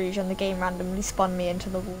Eau Rouge and the game randomly spun me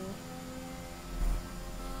into the wall.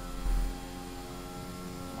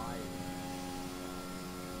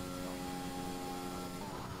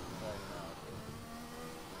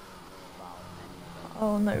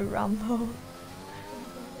 Oh no, Rambo.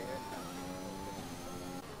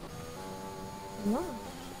 No.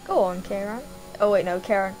 Go on, Kieran. Oh wait, no,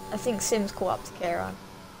 Kieran. I think Sim's caught up to Kieran.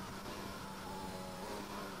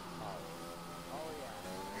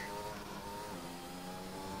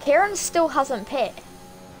 Kieran still hasn't pit,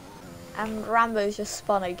 and Rambo's just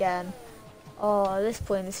spun again. Oh, at this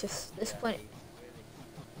point, it's just it's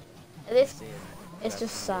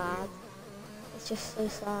just sad. It's just so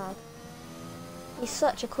sad. He's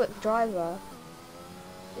such a quick driver.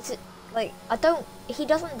 It's like he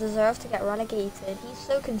doesn't deserve to get relegated. He's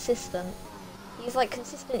so consistent. He's like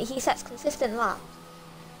consistent. He sets consistent laps,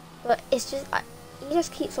 but it's just he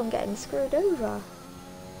just keeps on getting screwed over.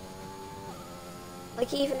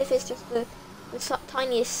 Like, even if it's just the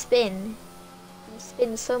tiniest spin, he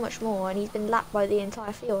spins so much more, and he's been lapped by the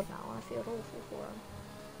entire field now, and I feel awful for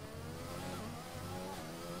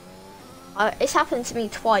him. It's happened to me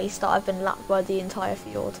twice that I've been lapped by the entire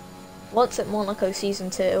field. Once at Monaco season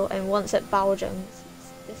 2, and once at Belgium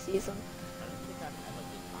this season.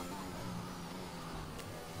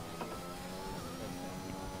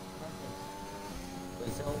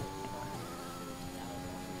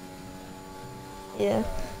 Yeah.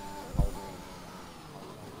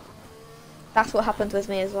 That's what happened with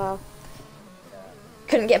me as well.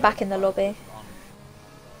 Couldn't get back in the lobby.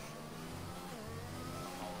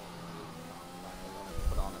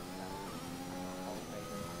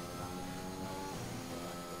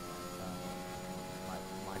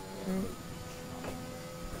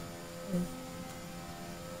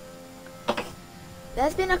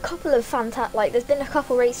 There's been a couple of there's been a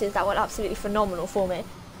couple races that were absolutely phenomenal for me.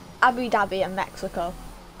 Abu Dhabi and Mexico.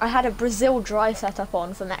 I had a Brazil dry setup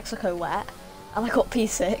on for Mexico wet, and I got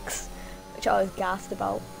P6, which I was gassed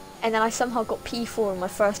about. And then I somehow got P4 in my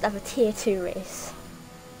first ever tier 2 race.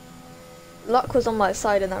 Luck was on my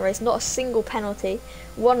side in that race, not a single penalty.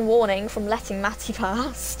 One warning from letting Matty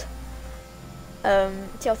past.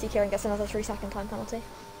 TLT Kieran gets another 3-second time penalty.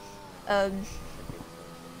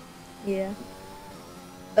 Yeah.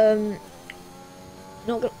 When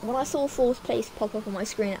I saw 4th place pop up on my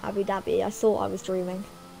screen at Abu Dhabi, I thought I was dreaming.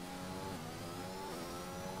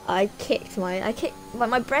 I kicked my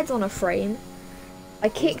bed's on a frame. I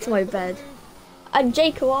kicked my bed. And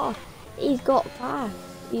Jacob, he's got past.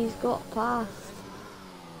 He's got past.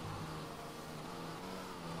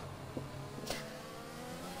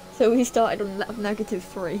 So we started on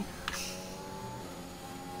 -3.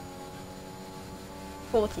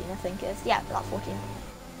 14, I think it is. Yeah, about 14.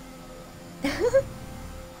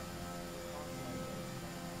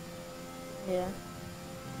 Yeah.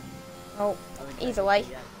 Oh, either way.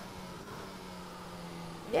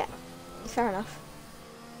 Yeah, fair enough.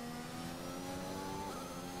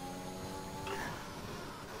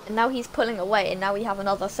 And now he's pulling away, and now we have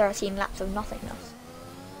another 13 laps of nothingness.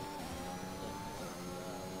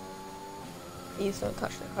 Please don't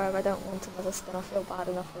touch the curb. I don't want another spin. I feel bad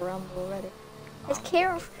enough for Rambo already. Is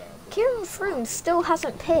Kieran Froome still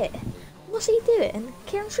hasn't pit? What's he doing?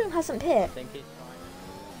 Kieran Froome hasn't pit.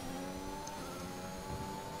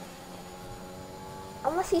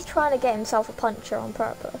 Unless he's trying to get himself a puncture on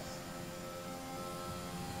purpose.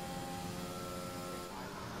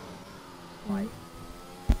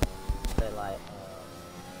 They're like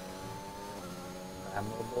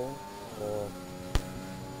memorable or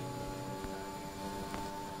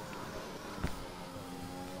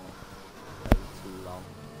too long.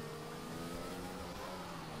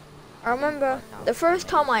 I remember the first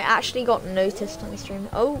time I actually got noticed on the stream.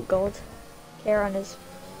 Oh god, Kieran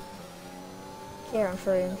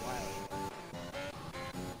Froome.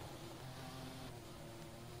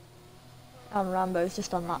 And Rambo's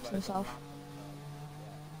just unlapped himself.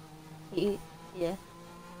 Yeah.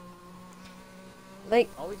 Like,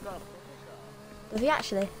 Oh, he's got a finisher. does he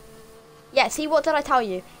actually? Yeah, see, what did I tell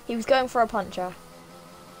you? He was going for a puncher.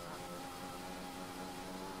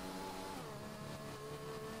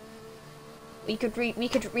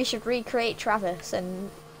 We should recreate Travis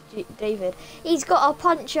and David. He's got a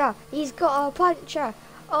puncher! He's got a puncher!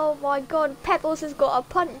 Oh my god, Pebbles has got a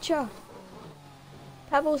puncher!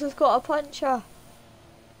 Pebbles has got a puncher!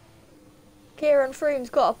 Kieran Froome's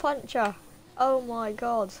got a puncher! Oh my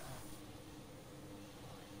god.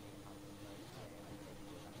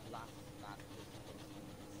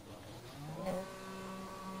 Yeah.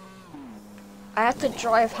 I had to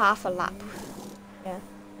drive half a lap. Yeah.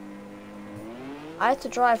 I had to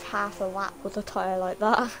drive half a lap with a tyre like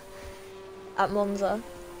that at Monza.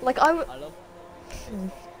 Like I love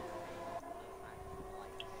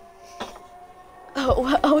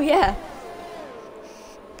oh yeah.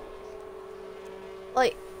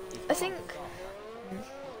 Like I think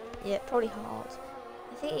yeah, probably hard.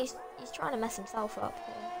 I think he's trying to mess himself up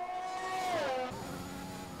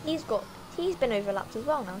here. He's been overlapped as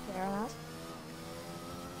well now, Kieran has.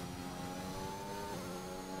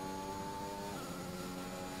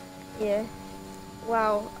 Yeah.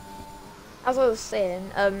 Well, as I was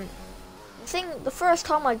saying, the first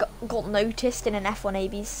time I got noticed in an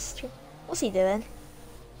F1ABEEZ stream, what's he doing?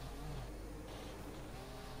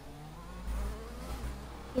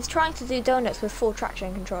 He's trying to do donuts with full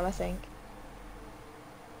traction control, I think.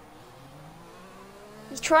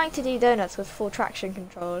 He's trying to do donuts with full traction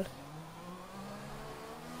control.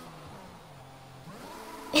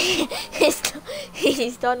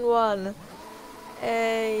 He's done one.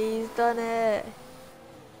 Hey, he's done it.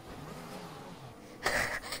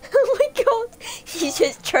 Oh my god, he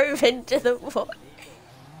just drove into the wall.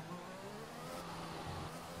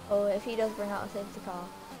 Oh, if he does bring out a safety car.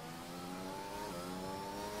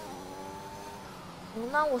 Well,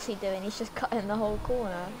 now what's he doing? He's just cutting the whole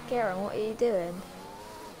corner. Kieran, what are you doing?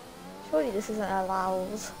 Surely this isn't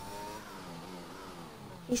allowed.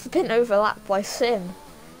 He's been overlapped by Sim.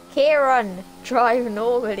 Kieran, drive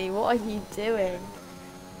normally. What are you doing?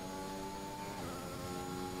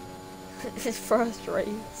 This is first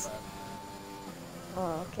race.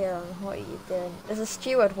 Oh, Kieran, what are you doing? There's a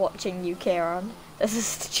steward watching you, Kieran. There's a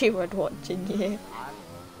steward watching you.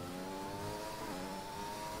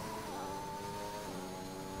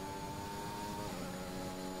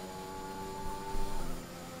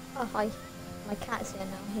 Oh, hi. My cat's here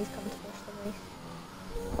now. He's come to watch the race.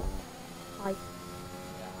 Hi.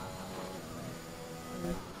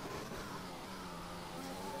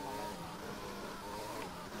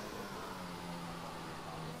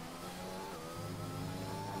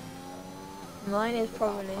 Mine is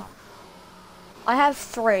probably... I have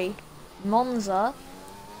 3. Monza,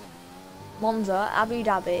 Abu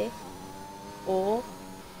Dhabi, or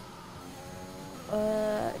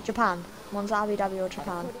Japan. Monza, Abu Dhabi, or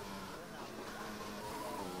Japan.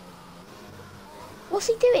 What's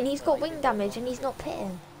he doing? He's got wing damage and he's not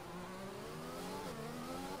pitting.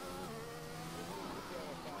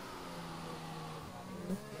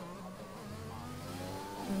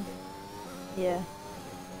 Yeah.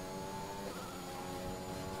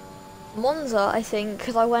 Monza, I think,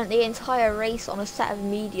 because I went the entire race on a set of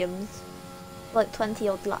mediums, like 20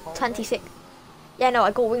 odd lap, 26. Yeah, no,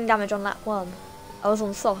 I got wing damage on lap 1. I was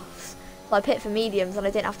on softs, so I pit for mediums and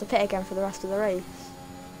I didn't have to pit again for the rest of the race.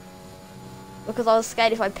 Because I was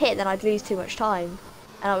scared if I pit then I'd lose too much time,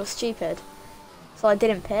 and I was stupid. So I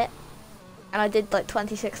didn't pit, and I did like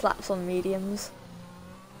 26 laps on mediums.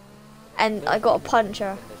 And I got a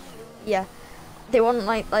puncture. Yeah, they were on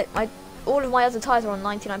like my. All of my other tyres were on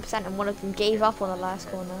 99% and one of them gave up on the last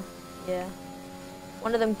corner. Yeah.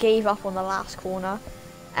 One of them gave up on the last corner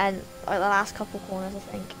and like the last couple corners I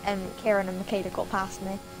think, and Kieran and Michaela got past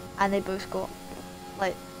me and they both got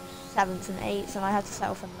like 7th and 8th and I had to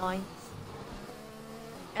settle for 9th.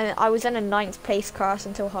 And I was in a 9th place crash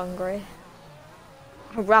until Hungary.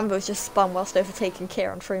 Rambo's just spun whilst overtaking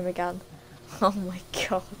Kieran Froome again. Oh my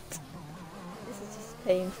god. This is just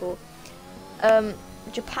painful.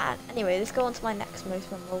 Japan. Anyway, let's go on to my next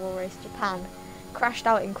most memorable race. Japan. Crashed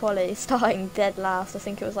out in quali, starting dead last. I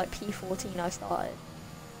think it was like P14 I started.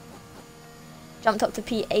 Jumped up to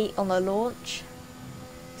P8 on the launch.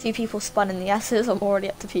 2 people spun in the S's. I'm already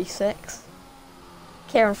up to P6.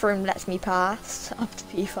 Kieran Froome lets me pass up to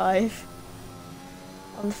P5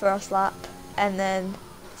 on the first lap, and then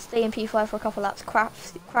stay in P5 for a couple laps.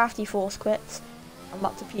 Crafty force quits. I'm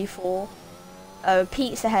up to P4.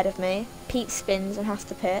 Pete's ahead of me. Pete spins and has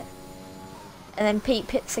to pit. And then Pete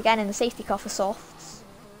pits again in the safety car for softs.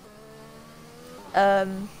 I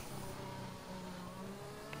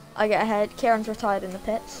get ahead. Kieran's retired in the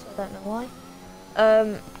pits. I don't know why.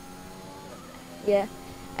 Yeah.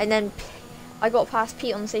 And then I got past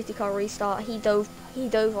Pete on the safety car restart. He dove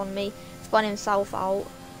on me, spun himself out.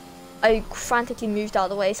 I frantically moved out of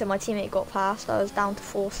the way so my teammate got past. I was down to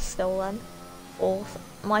 4th still then. 4th.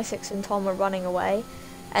 My 6 and Tom were running away,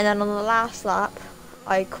 and then on the last lap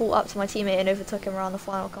I caught up to my teammate and overtook him around the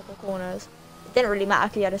final couple corners. It didn't really matter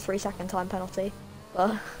because he had a 3-second time penalty,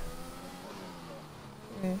 but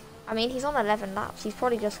I mean he's on 11 laps, he's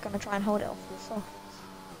probably just going to try and hold it off the softs.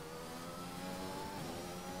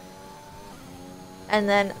 And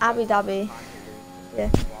then Abu Dhabi,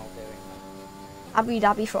 yeah, Abu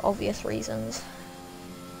Dhabi for obvious reasons,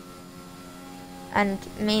 and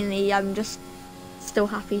mainly I'm just still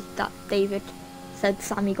happy that David said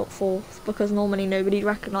Sammy got 4th, because normally nobody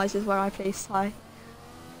recognises where I placed high.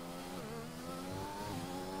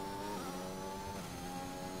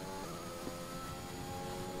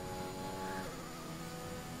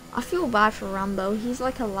 I feel bad for Rambo, he's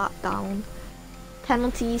like a lap down.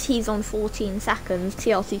 Penalties, he's on 14 seconds,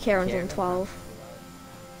 TLC Kieran's on 12.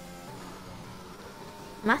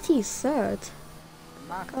 Matty's 3rd.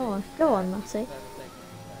 Go on Matty.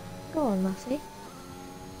 Go on Matty.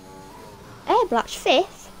 Airblatch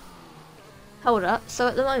 5th? Hold up, so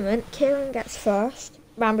at the moment, Kieran gets 1st,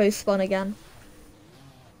 Rambo's spun again.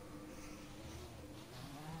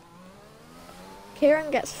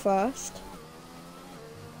 Kieran gets 1st.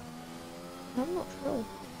 I'm not sure.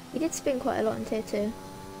 He did spin quite a lot in tier 2.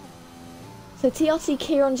 So TLC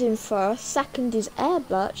Kieran's in 1st, 2nd is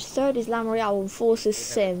Airblatch, 3rd is Lamorial, and 4th is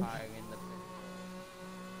Sim.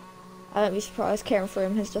 I won't be surprised Kieran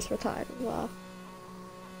Froome has just retired as well.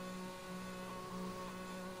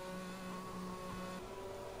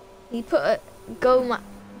 He put a go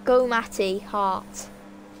Matty heart.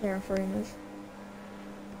 Kieran Froome is.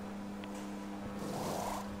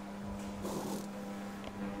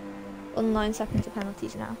 On 9 seconds of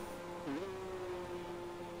penalties now.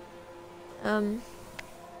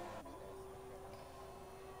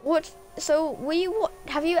 What? So were you?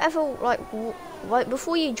 Have you ever like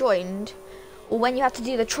before you joined, or when you had to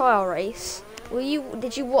do the trial race?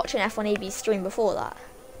 Did you watch an F1ABEEZ stream before that?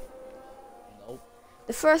 Nope.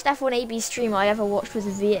 The first F1ABEEZ stream I ever watched was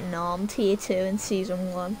Vietnam Tier 2 in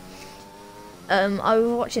Season 1. I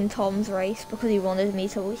was watching Tom's race because he wanted me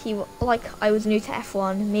to. I was new to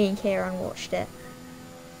F1. Me and Kieran watched it.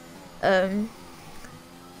 And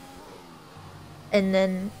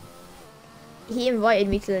then he invited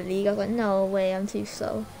me to the league. I was like, no way, I'm too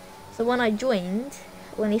slow. So when I joined,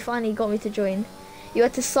 when he finally got me to join, you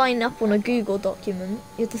had to sign up on a Google document.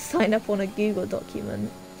 You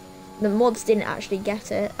the mods didn't actually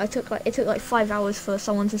get it. It took like 5 hours for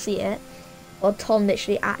someone to see it, or Tom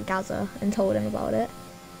literally at Gaza and told him about it.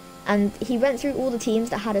 And he went through all the teams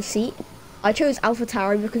that had a seat. I chose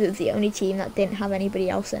AlphaTauri because it was the only team that didn't have anybody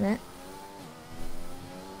else in it.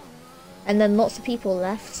 And then lots of people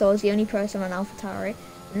left, so I was the only person on AlphaTauri.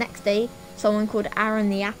 The next day, someone called Aaron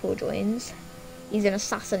the Apple joins. He's an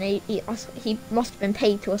assassinate. He must have been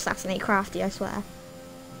paid to assassinate Crafty, I swear.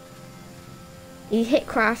 He hit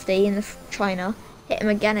Crafty in the China, hit him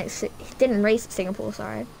again he didn't race at Singapore,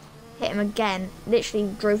 sorry. Hit him again,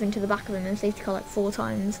 literally drove into the back of him in safety car like 4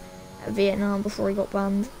 times at Vietnam before he got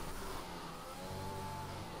banned.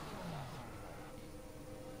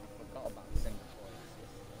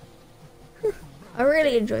 I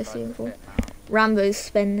really enjoy Singapore. Rambo's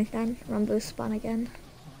spin again. Rambo's spun again.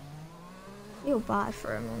 I feel bad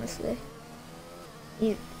for him, honestly.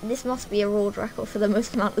 This must be a world record for the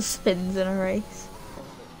most amount of spins in a race.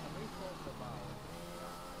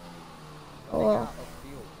 Oh,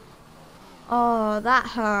 that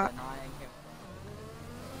hurt.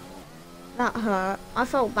 That hurt. I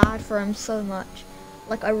felt bad for him so much.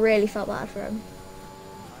 Like, I really felt bad for him.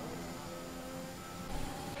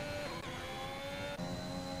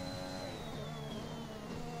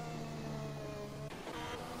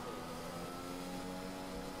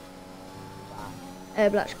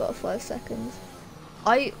 Black's got 5 seconds.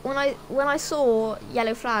 When I saw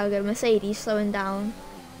yellow flag and Mercedes slowing down,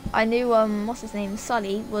 I knew what's his name,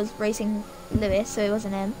 Sully, was racing Lewis, so it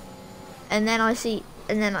wasn't him. And then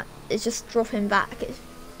it's just dropping back.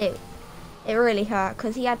 It really hurt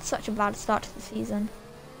because he had such a bad start to the season.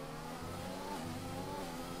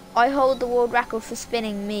 I hold the world record for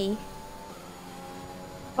spinning me.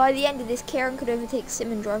 By the end of this, Kieran could overtake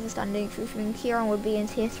Sim in driver standings, which means Kieran would be in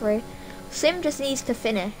tier 3. Sim just needs to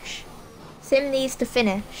finish. Sim needs to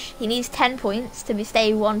finish. He needs 10 points to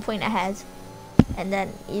stay 1 point ahead. And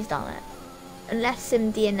then he's done it. Unless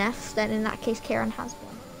Sim DNFs, then in that case Kieran has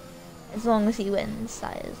one. As long as he wins,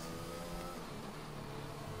 that is.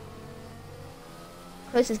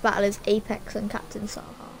 Closest battle is Apex and Captain Saha.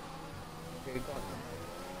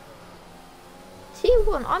 Tier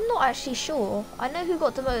 1, I'm not actually sure. I know who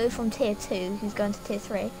got demoted from tier 2, who's going to tier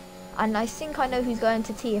 3. And I think I know who's going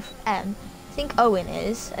to tier M. I think Owen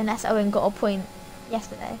is, unless Owen got a point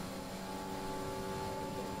yesterday.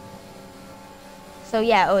 So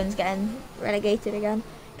yeah, Owen's getting relegated again.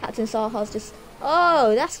 Captain Saha's just...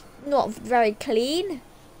 Oh, that's not very clean.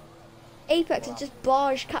 Apex has just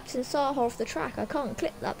barged Captain Saha off the track. I can't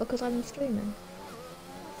clip that because I'm streaming.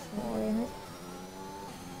 That's not really nice.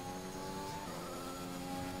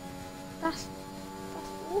 That's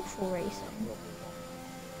awful racing.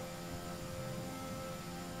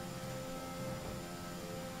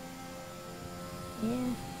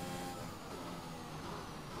 Yeah.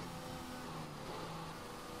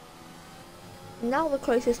 Now the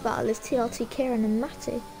closest battle is TRT Kieran and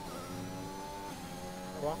Matty.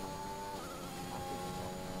 What?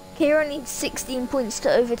 Kieran needs 16 points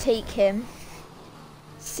to overtake him.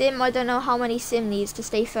 Sim, I don't know how many Sim needs to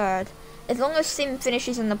stay third. As long as Sim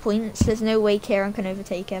finishes in the points, there's no way Kieran can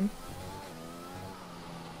overtake him.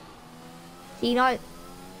 See, now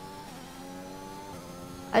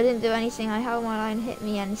I didn't do anything. I held my line, hit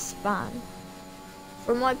me, and span.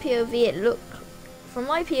 From my POV, it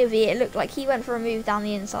looked like he went for a move down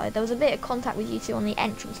the inside. There was a bit of contact with you two on the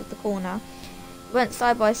entrance of the corner. You went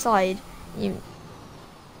side by side. You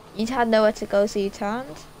had nowhere to go, so you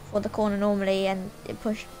turned for the corner normally, and it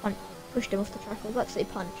pushed him off the track. I was about to say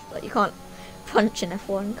punch, but you can't punch an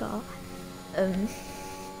F1 car.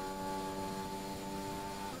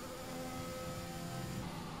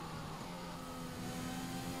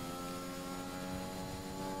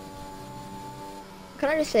 Can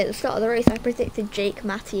I just say, at the start of the race, I predicted Jake,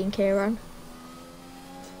 Matty, and Kieran.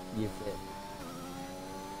 You did.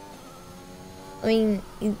 I mean,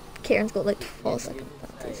 Kieran's got like 4 second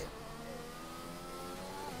penalties.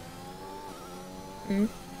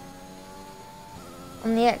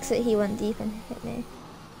 On the exit, he went deep and hit me.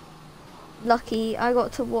 Lucky, I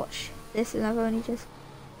got to watch this, and I've only just...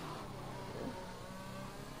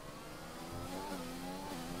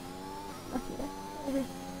 Lucky.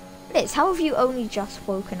 Blitz, how have you only just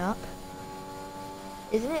woken up?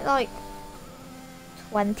 Isn't it like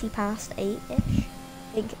 20 past 8-ish? I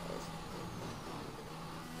think it is.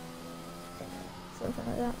 Something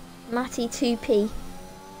like that. Matty 2p.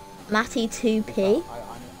 Matty 2p.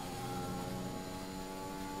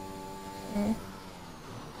 Yeah.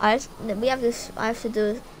 I have to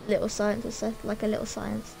do a little science and stuff, like a little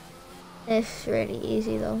science. It's really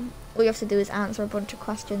easy though. All you have to do is answer a bunch of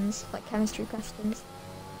questions, like chemistry questions.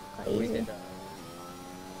 Quite easy.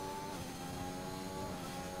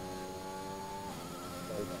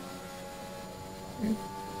 Mm.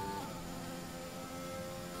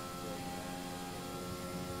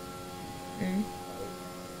 Mm.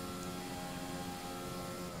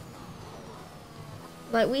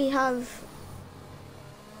 Like we have,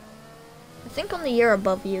 I think I'm the year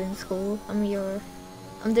above you in school. I'm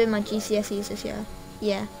doing my GCSEs this year.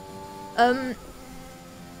 Yeah.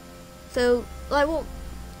 So like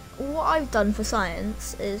what I've done for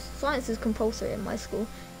science is compulsory in my school.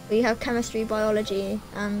 We have chemistry, biology,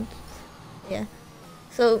 and yeah.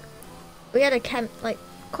 So we had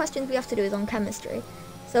questions we have to do is on chemistry.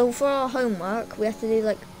 So for our homework, we have to do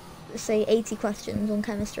like, say 80 questions on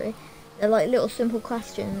chemistry. They're like little simple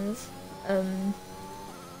questions,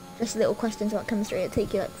 just little questions about chemistry. It'll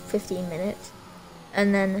take you like 15 minutes.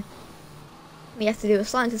 And then we have to do a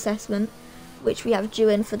science assessment, which we have due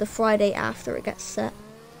in for the Friday after it gets set,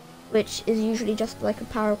 which is usually just like a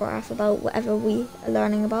paragraph about whatever we are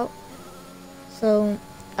learning about. So,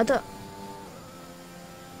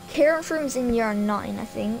 Kieran Froome's in year 9, I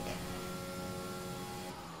think.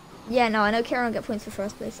 Yeah, no, I know Kieran will get points for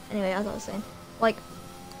first place. Anyway, as I was saying,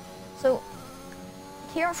 so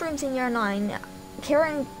Kieran Froome's in year 9.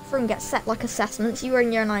 Kieran Froome gets set like assessments. You were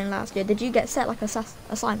in year 9 last year. Did you get set like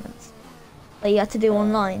assignments that you had to do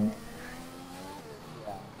online?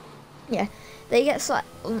 Yeah, they get set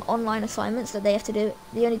online assignments that they have to do.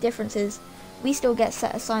 The only difference is we still get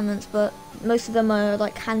set assignments, but most of them are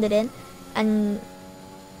like handed in, and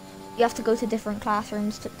you have to go to different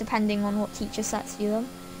classrooms depending on what teacher sets you them,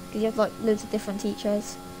 because you have like loads of different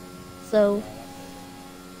teachers. So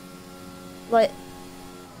like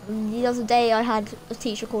the other day I had a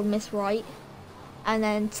teacher called Miss Wright, and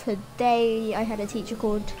then today I had a teacher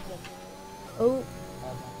called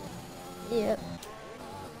yeah.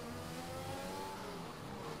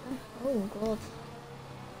 Oh god.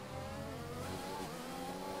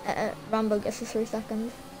 Rambo gets the 3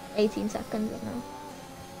 seconds. 18 seconds now.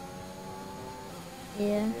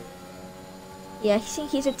 Yeah. Yeah,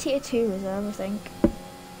 he's a tier 2 reserve, I think.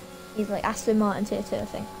 He's like Aston Martin tier 2, I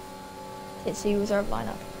think. Tier 2 reserve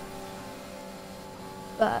lineup.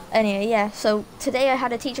 But anyway, yeah, so today I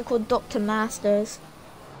had a teacher called Dr. Masters,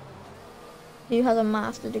 who has a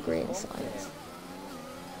master degree in science.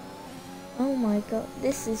 Oh my god,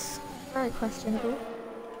 this is very questionable.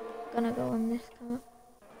 Gonna go on this car.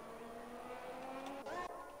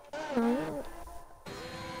 No.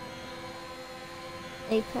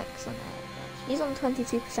 Apex on Air. He's on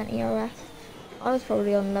 22% ERS. I was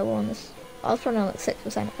probably on lower on this. I was probably on like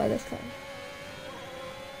 6% by this time.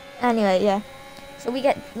 Anyway, yeah. So we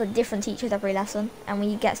get like different teachers every lesson, and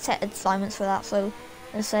we get set assignments for that. So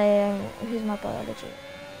let's say, who's my biology?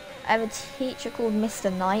 I have a teacher called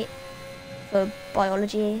Mr. Knight for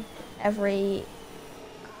biology every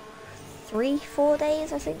 3-4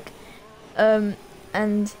 days, I think.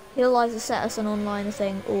 And he'll either set us an online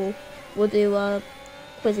thing, or we'll do a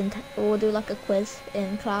quiz or we'll do like a quiz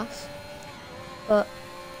in class. But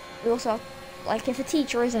we also have, like, if a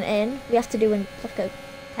teacher isn't in, we have to do like a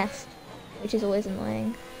test, which is always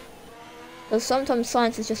annoying. So sometimes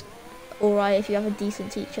science is just alright if you have a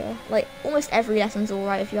decent teacher. Like almost every lesson's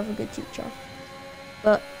alright if you have a good teacher.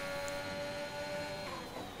 But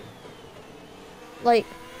like,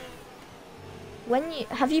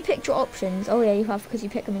 have you picked your options? Oh yeah, you have, because you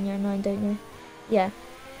pick them in year 9, don't you? Yeah.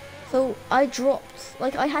 So I dropped,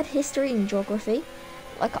 like, I had history and geography.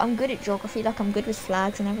 Like, I'm good at geography, like I'm good with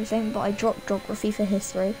flags and everything, but I dropped geography for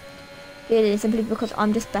history. Really, simply because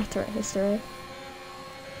I'm just better at history.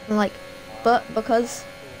 And like, but because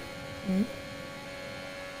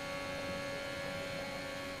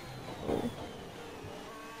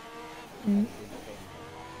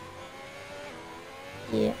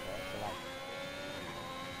yeah.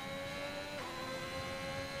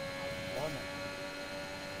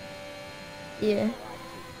 Yeah.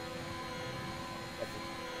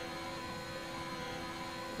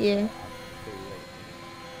 Yeah.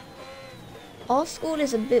 Our school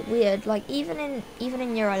is a bit weird. Like even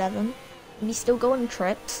in year 11, we still go on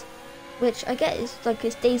trips, which I get is like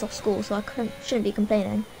it's days off school, so I shouldn't be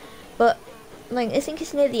complaining. But like I think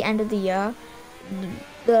it's near the end of the year.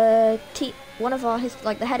 The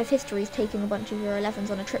head of history is taking a bunch of year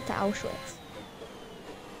 11s on a trip to Auschwitz,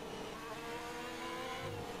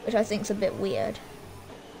 which I think's a bit weird.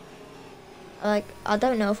 Like I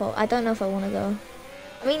don't know if I want to go.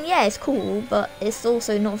 I mean, yeah, it's cool, but it's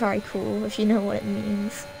also not very cool if you know what it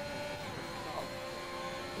means.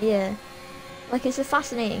 Yeah, like it's a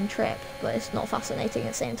fascinating trip, but it's not fascinating at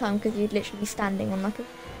the same time because you'd literally be standing on like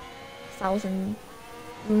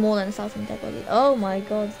more than 1,000 dead bodies. Oh my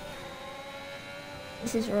god,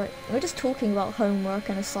 this is right. We're just talking about homework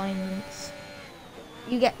and assignments.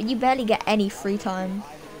 You barely get any free time.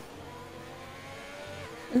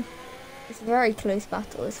 It's a very close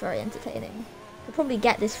battle. It's very entertaining. Could probably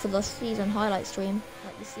get this for the season highlight stream,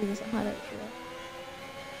 like the season highlight stream.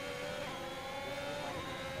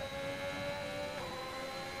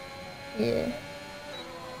 Yeah.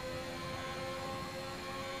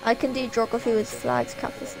 I can do geography with flags,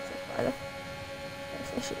 capitalistic fighter.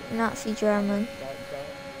 Nazi German.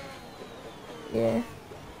 Yeah.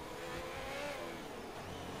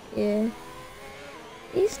 Yeah.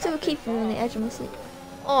 He's still keeping me on the edge of my seat.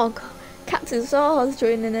 Oh god. Captain Zaha's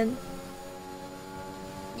joining in.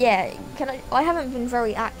 Yeah, I haven't been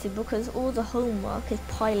very active because all the homework is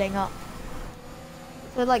piling up.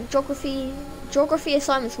 So like geography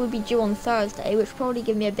assignments would be due on Thursday, which would probably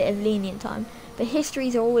give me a bit of lenient time. But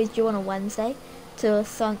histories are always due on a Wednesday to a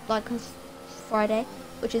Friday,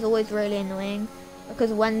 which is always really annoying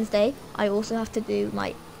because Wednesday I also have to do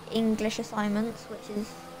my English assignments, which is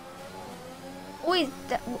always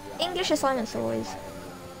English assignments are always.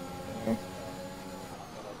 Yeah.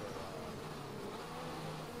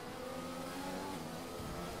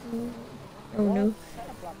 Oh no.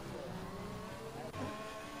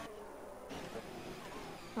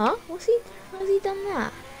 Huh? How's he done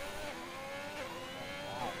that?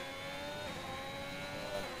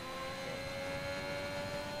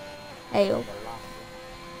 Hey, oh.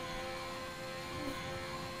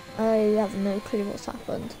 I have no clue what's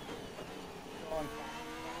happened.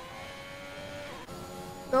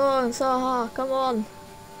 Go on, Saha, come on.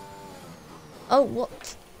 Oh,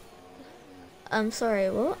 what? I'm sorry,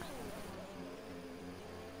 what?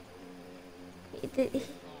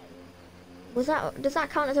 Does that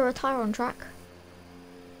count as a retire on track?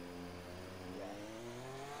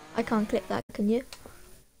 I can't clip that, can you?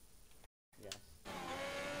 Yes.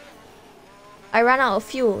 I ran out of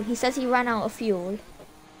fuel. He says he ran out of fuel.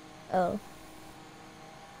 Oh.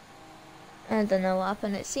 I don't know what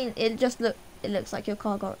happened. It looks like your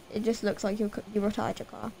car got. It just looks like you retired your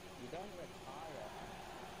car. You don't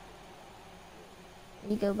retire.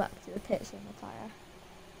 You go back to the pits and retire.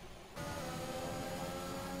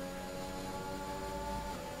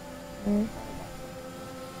 Mm.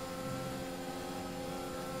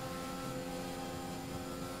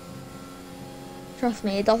 Trust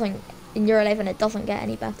me, it doesn't. In year 11, it doesn't get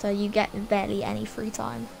any better. You get barely any free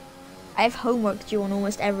time. I have homework due on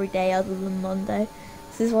almost every day other than Monday.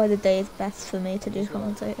 This is why the day is best for me to do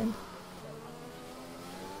commentating.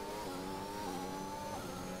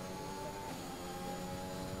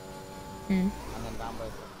 Hmm.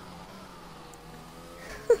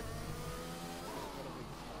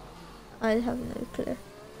 I have no clue.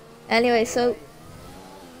 Anyway, so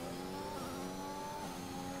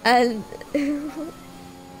and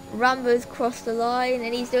Rambo's crossed the line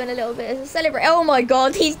and he's doing a little bit of a celebrate. Oh my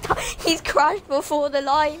god, he's crashed before the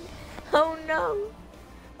line. Oh no.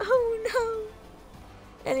 Oh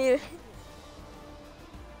no. Anyway.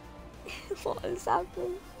 What has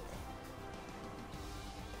happened?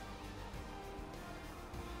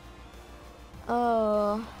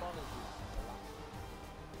 Oh.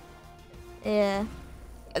 Yeah.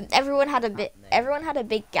 Everyone had a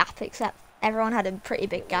big gap except everyone had a pretty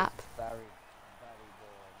big gap.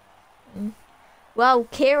 Mm. Well,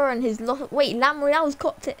 Kieran has lost. Wait, Lamriel's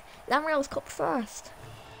copped it. Lamriel's copped first.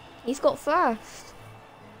 He's got first.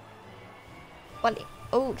 Well,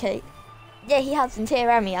 okay. Yeah, he has. In Tier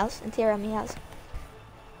M he has. In Tier M he has.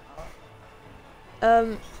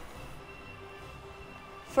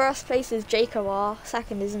 First place is Jacob.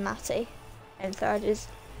 Second is Matty. And third is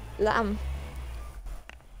Lam.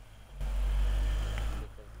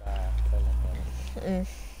 Mm.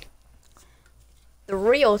 The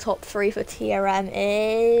real top three for TRM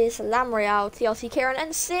is Lamriel, TLC Kieran,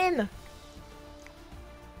 and Sim.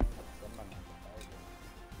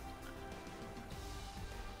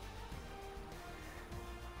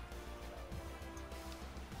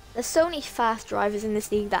 There's so many fast drivers in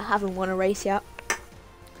this league that haven't won a race yet.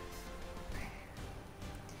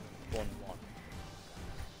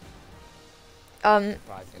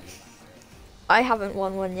 I haven't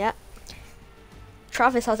won one yet.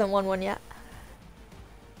 Travis hasn't won one yet.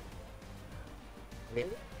 Really?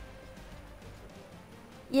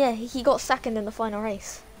 Yeah, he got second in the final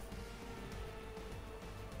race.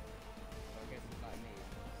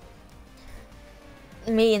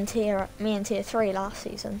 Me and tier 3 last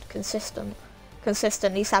season, consistently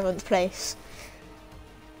 7th place,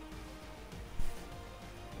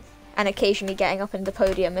 and occasionally getting up in the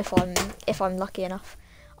podium if I'm lucky enough.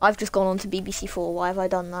 I've just gone on to BBC4. Why have I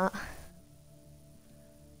done that?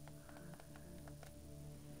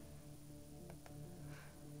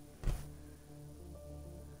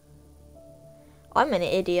 I'm an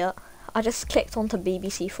idiot. I just clicked onto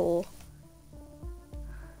BBC4.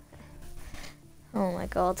 Oh my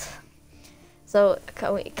god. So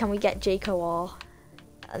can we get JKOR?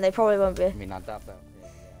 And they probably won't be. I mean, I doubt that.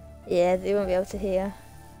 Yeah, they won't be able to hear.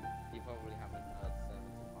 You probably haven't heard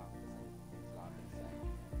 75% loud and say.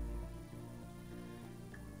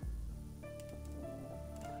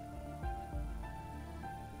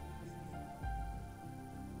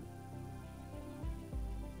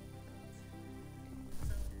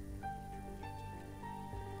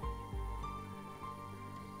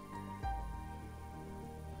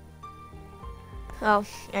 Oh,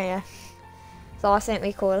 yeah. So I think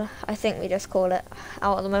we just call it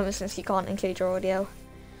out at the moment since you can't include your audio.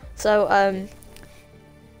 So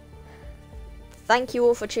thank you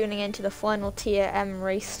all for tuning in to the final Tier M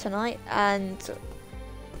race tonight, and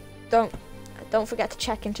don't forget to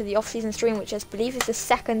check into the off-season stream, which I believe is the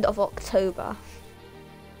 2nd of October.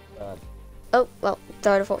 Oh well,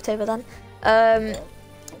 3rd of October then. 3rd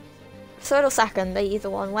or 2nd, either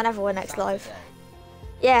one, whenever we're next live.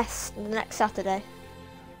 Yes, the next Saturday,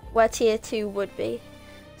 where Tier 2 would be.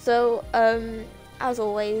 So, as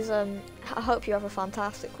always, I hope you have a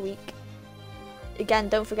fantastic week. Again,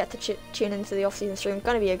 don't forget to tune into the off-season stream. It's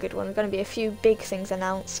going to be a good one. There's going to be a few big things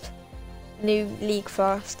announced. New league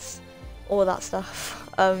firsts, all that stuff.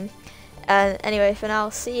 And anyway, for now,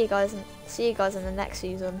 see you guys in the next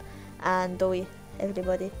season. And doi,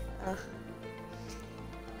 everybody.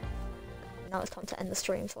 Now it's time to end the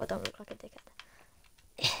stream so I don't look like a dickhead.